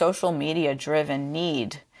think, social media driven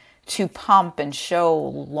need to pump and show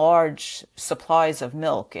large supplies of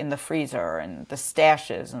milk in the freezer and the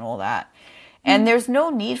stashes and all that. And there's no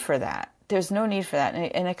need for that. There's no need for that.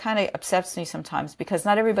 And it kind of upsets me sometimes, because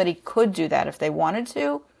not everybody could do that if they wanted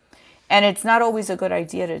to. And it's not always a good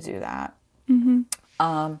idea to do that.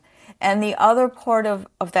 And the other part of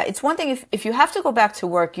that, it's one thing if you have to go back to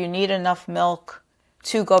work, you need enough milk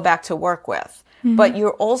to go back to work with. But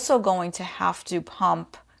you're also going to have to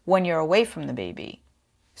pump when you're away from the baby.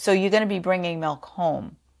 So you're going to be bringing milk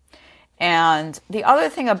home. And the other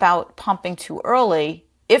thing about pumping too early,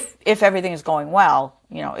 if everything is going well,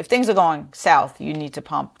 if things are going south, you need to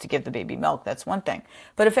pump to give the baby milk. That's one thing.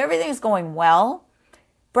 But if everything is going well,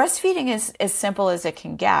 breastfeeding is as simple as it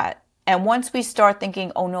can get. And once we start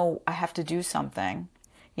thinking, oh no, I have to do something,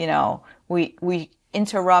 we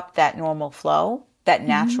interrupt that normal flow, that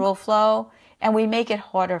natural flow, and we make it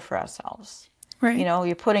harder for ourselves. Right.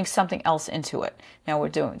 You're putting something else into it. Now we're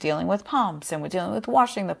dealing with pumps, and we're dealing with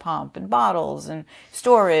washing the pump and bottles and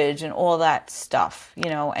storage and all that stuff,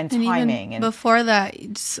 and timing. And before that,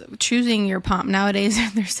 choosing your pump. Nowadays,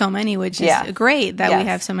 there's so many, which is great that we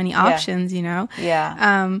have so many options,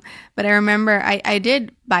 Yeah. But I remember I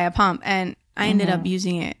did buy a pump, and I ended up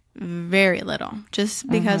using it very little, just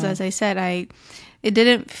because, as I said, it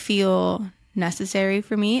didn't feel necessary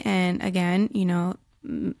for me. And again,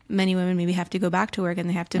 many women maybe have to go back to work, and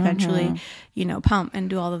they have to eventually, pump and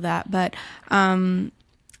do all of that. But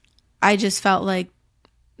I just felt like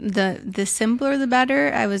the simpler, the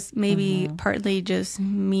better. I was maybe partly just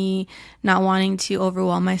me not wanting to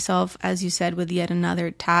overwhelm myself, as you said, with yet another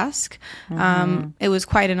task. It was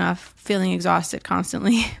quite enough feeling exhausted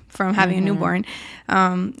constantly from having a newborn,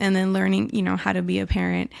 and then learning, how to be a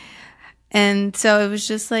parent. And so it was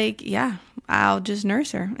just like, I'll just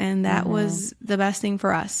nurse her. And that was the best thing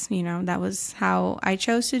for us. That was how I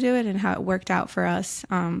chose to do it and how it worked out for us.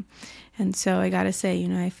 And so I got to say,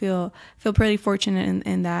 I feel pretty fortunate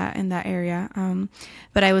in that area.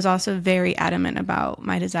 But I was also very adamant about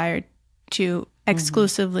my desire to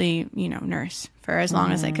exclusively, nurse for as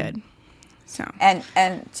long as I could. So and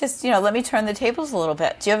just let me turn the tables a little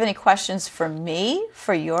bit. Do you have any questions for me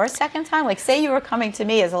for your second time? Like, say you were coming to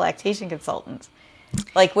me as a lactation consultant.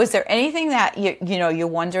 Like, was there anything that you're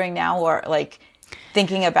wondering now, or like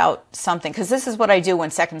thinking about something? Because this is what I do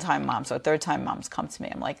when second time moms or third time moms come to me.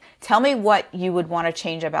 I'm like, tell me what you would want to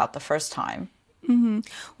change about the first time.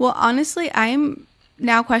 Well, honestly, I'm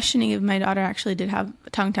now questioning if my daughter actually did have a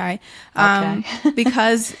tongue tie,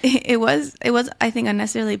 because it was I think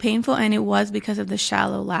unnecessarily painful, and it was because of the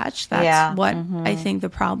shallow latch. That's what I think the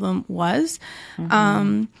problem was.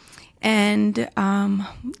 And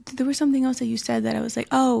there was something else that you said that I was like,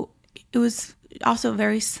 oh, it was also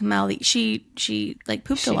very smelly. She like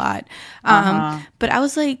pooped a lot, but I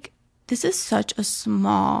was like, this is such a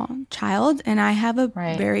small child, and I have a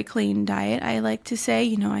very clean diet. I like to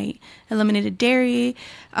say, I eliminated dairy.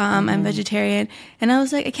 I'm vegetarian, and I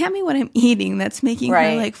was like, it can't be what I'm eating that's making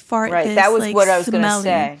her like fart. Right, this, that was like, what I was going to smelly.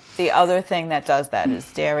 say. The other thing that does that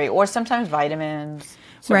is dairy, or sometimes vitamins,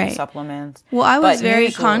 certain supplements. Well, I was very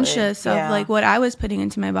usually, conscious of like what I was putting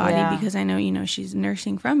into my body because I know, she's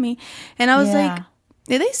nursing from me, and I was like,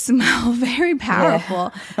 they smell very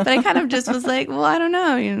powerful, but I kind of just was like, well, I don't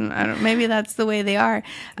know, maybe that's the way they are.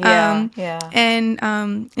 And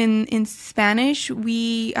in Spanish,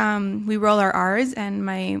 we roll our R's, and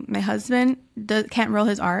my husband can't roll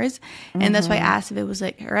his R's, and that's why I asked if it was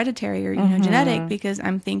like hereditary or genetic, because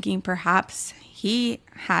I'm thinking perhaps he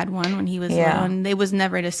had one when he was little, and it was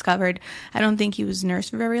never discovered. I don't think he was nursed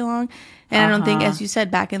for very long. And I don't think, as you said,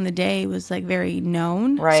 back in the day, it was like very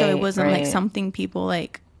known. So it wasn't like something people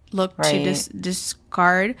like looked to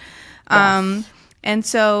discard. And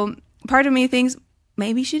so part of me thinks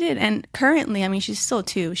maybe she did. And currently, I mean, she's still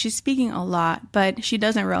 2. She's speaking a lot, but she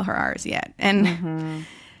doesn't roll her R's yet. And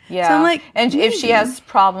so I'm like, and if she has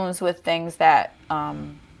problems with things that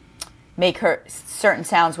make her certain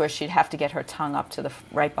sounds where she'd have to get her tongue up to the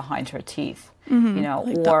right behind her teeth,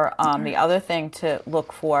 like or the other thing to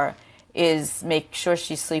look for is make sure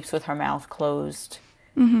she sleeps with her mouth closed,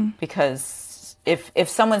 because if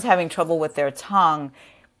someone's having trouble with their tongue,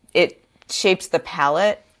 it shapes the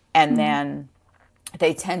palate, and then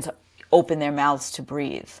they tend to open their mouths to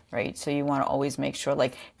breathe, right? So you want to always make sure,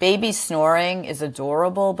 like, baby snoring is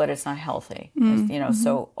adorable, but it's not healthy. You know,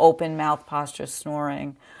 so open mouth posture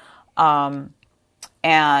snoring.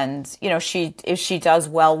 And, you know, if she does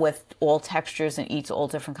well with all textures and eats all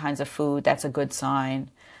different kinds of food, that's a good sign.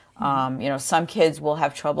 You know, some kids will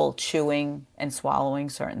have trouble chewing and swallowing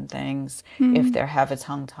certain things if they have a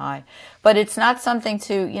tongue tie. But it's not something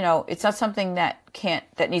it's not something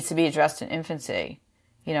that needs to be addressed in infancy.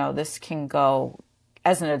 You know, this can go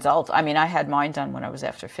as an adult. I mean, I had mine done when I was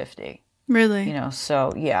after 50. Really? You know,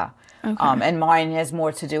 so yeah. Okay. And mine has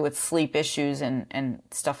more to do with sleep issues and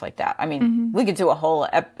stuff like that. I mean, we could do a whole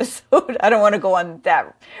episode. I don't want to go on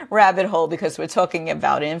that rabbit hole because we're talking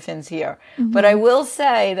about infants here. But I will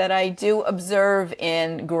say that I do observe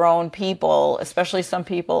in grown people, especially some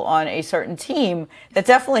people on a certain team, that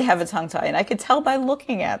definitely have a tongue tie. And I could tell by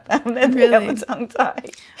looking at them that they have a tongue tie.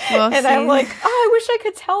 Well, and I'm like, oh, I wish I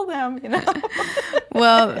could tell them, you know.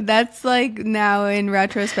 Well, that's like now in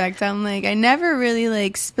retrospect, I'm like, I never really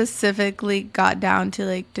like specifically got down to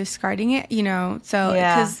like discarding it, you know. So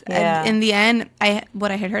because in the end,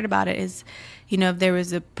 what I had heard about it is, you know, if there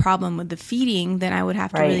was a problem with the feeding, then I would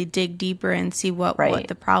have to really dig deeper and see what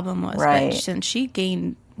the problem was. But since she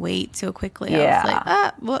gained weight so quickly, I was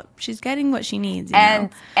like, well, she's getting what she needs. You know?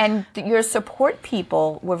 And your support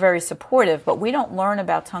people were very supportive, but we don't learn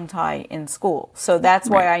about tongue tie in school. So that's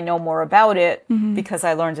why I know more about it, because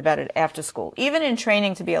I learned about it after school. Even in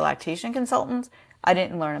training to be a lactation consultant, I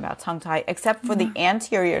didn't learn about tongue tie, except for the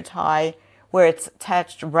anterior tie, where it's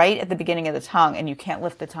attached right at the beginning of the tongue and you can't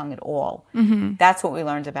lift the tongue at all. That's what we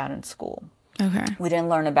learned about in school. Okay. We didn't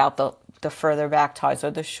learn about the further back ties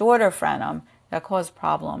or the shorter frenum that cause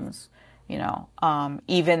problems, you know,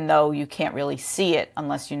 even though you can't really see it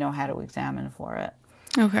unless you know how to examine for it.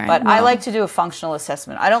 Okay. But I like to do a functional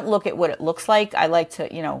assessment. I don't look at what it looks like. I like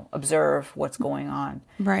to, you know, observe what's going on.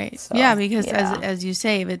 Right. So, yeah, because as you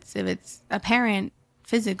say, if it's apparent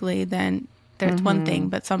physically, then there's one thing,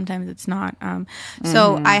 but sometimes it's not.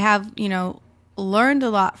 So I have, you know, learned a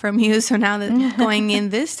lot from you. So now that going in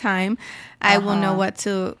this time, I will know what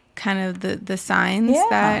to kind of the signs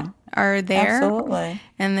that are there. Absolutely.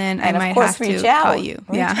 And then I might have to call you.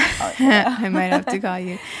 I might have to call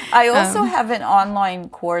you. I also have an online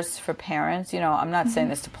course for parents. You know, I'm not saying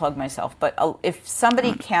this to plug myself, but if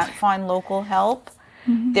somebody can't find local help,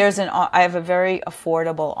 I have a very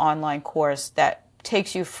affordable online course that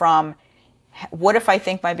takes you from what if I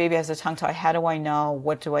think my baby has a tongue tie? How do I know?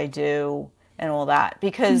 What do I do? And all that.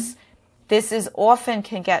 Because this is often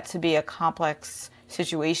can get to be a complex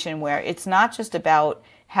situation where it's not just about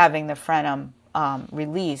having the frenum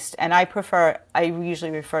released. And I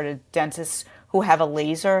usually refer to dentists who have a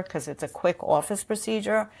laser because it's a quick office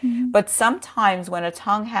procedure. But sometimes when a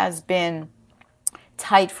tongue has been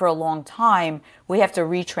tight for a long time, we have to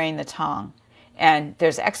retrain the tongue. And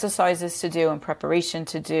there's exercises to do and preparation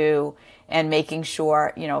to do, and making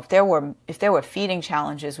sure, you know, if there were feeding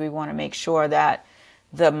challenges, we want to make sure that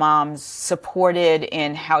the mom's supported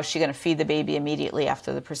in how she's going to feed the baby immediately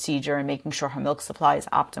after the procedure, and making sure her milk supply is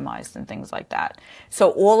optimized and things like that.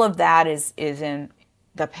 So all of that is in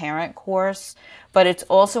the parent course, but it's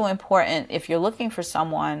also important if you're looking for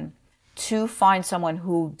someone to find someone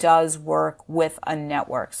who does work with a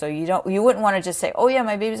network. So you wouldn't want to just say, oh yeah,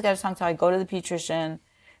 my baby's got a tongue tie, go to the pediatrician.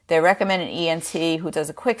 They recommend an ENT who does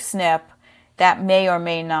a quick snip. That may or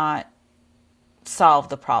may not solve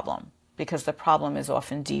the problem, because the problem is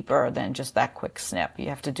often deeper than just that quick snip. You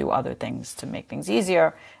have to do other things to make things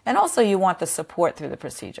easier. And also you want the support through the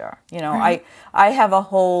procedure. You know, I have a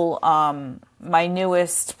whole, my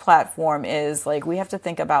newest platform is like, we have to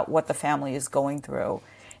think about what the family is going through.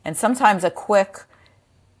 And sometimes a quick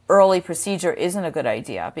early procedure isn't a good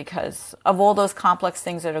idea because of all those complex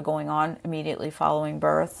things that are going on immediately following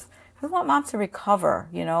birth. We want mom to recover,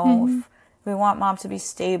 you know. We want mom to be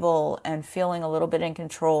stable and feeling a little bit in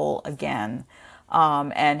control again,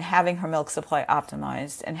 and having her milk supply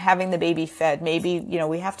optimized and having the baby fed. Maybe, you know,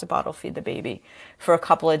 we have to bottle feed the baby for a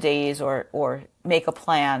couple of days or make a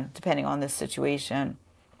plan, depending on this situation,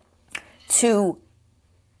 to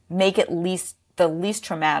make it the least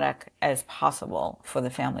traumatic as possible for the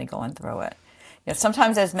family going through it. You know,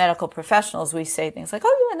 sometimes as medical professionals, we say things like,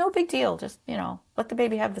 oh yeah, no big deal. Just, you know, let the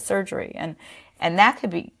baby have the surgery. And that could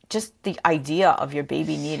be just the idea of your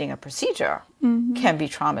baby needing a procedure can be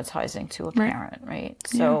traumatizing to a parent, right?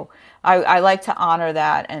 So I like to honor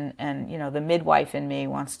that. And, you know, the midwife in me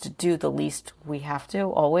wants to do the least we have to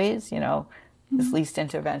always, you know, as least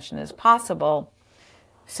intervention as possible.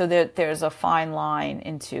 So there's a fine line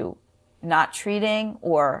into not treating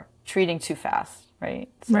or treating too fast, right?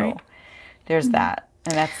 So there's that.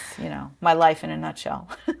 And that's, my life in a nutshell.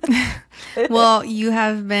 Well, you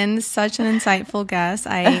have been such an insightful guest.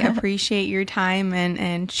 I appreciate your time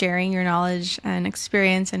and sharing your knowledge and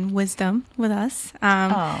experience and wisdom with us. It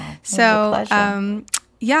was a pleasure.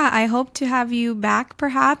 Yeah, I hope to have you back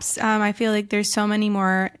perhaps. I feel like there's so many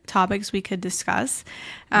more topics we could discuss.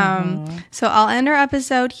 So I'll end our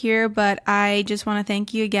episode here, but I just want to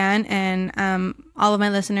thank you again. And all of my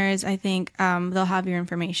listeners, I think they'll have your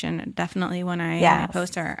information definitely when I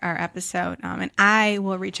post our episode. And I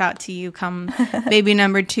will reach out to you come baby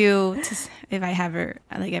number 2 if I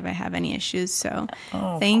have any issues. So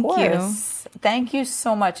thank you. Thank you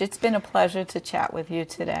so much. It's been a pleasure to chat with you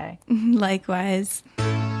today. Likewise.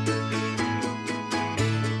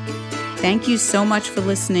 Thank you so much for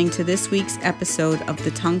listening to this week's episode of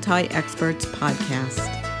the Tongue Tie Experts podcast.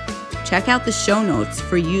 Check out the show notes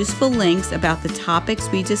for useful links about the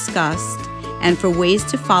topics we discussed and for ways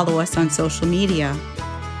to follow us on social media.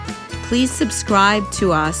 Please subscribe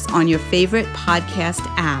to us on your favorite podcast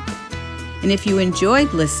app. And if you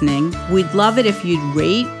enjoyed listening, we'd love it if you'd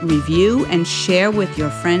rate, review, and share with your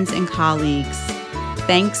friends and colleagues.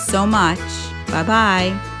 Thanks so much.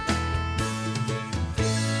 Bye-bye.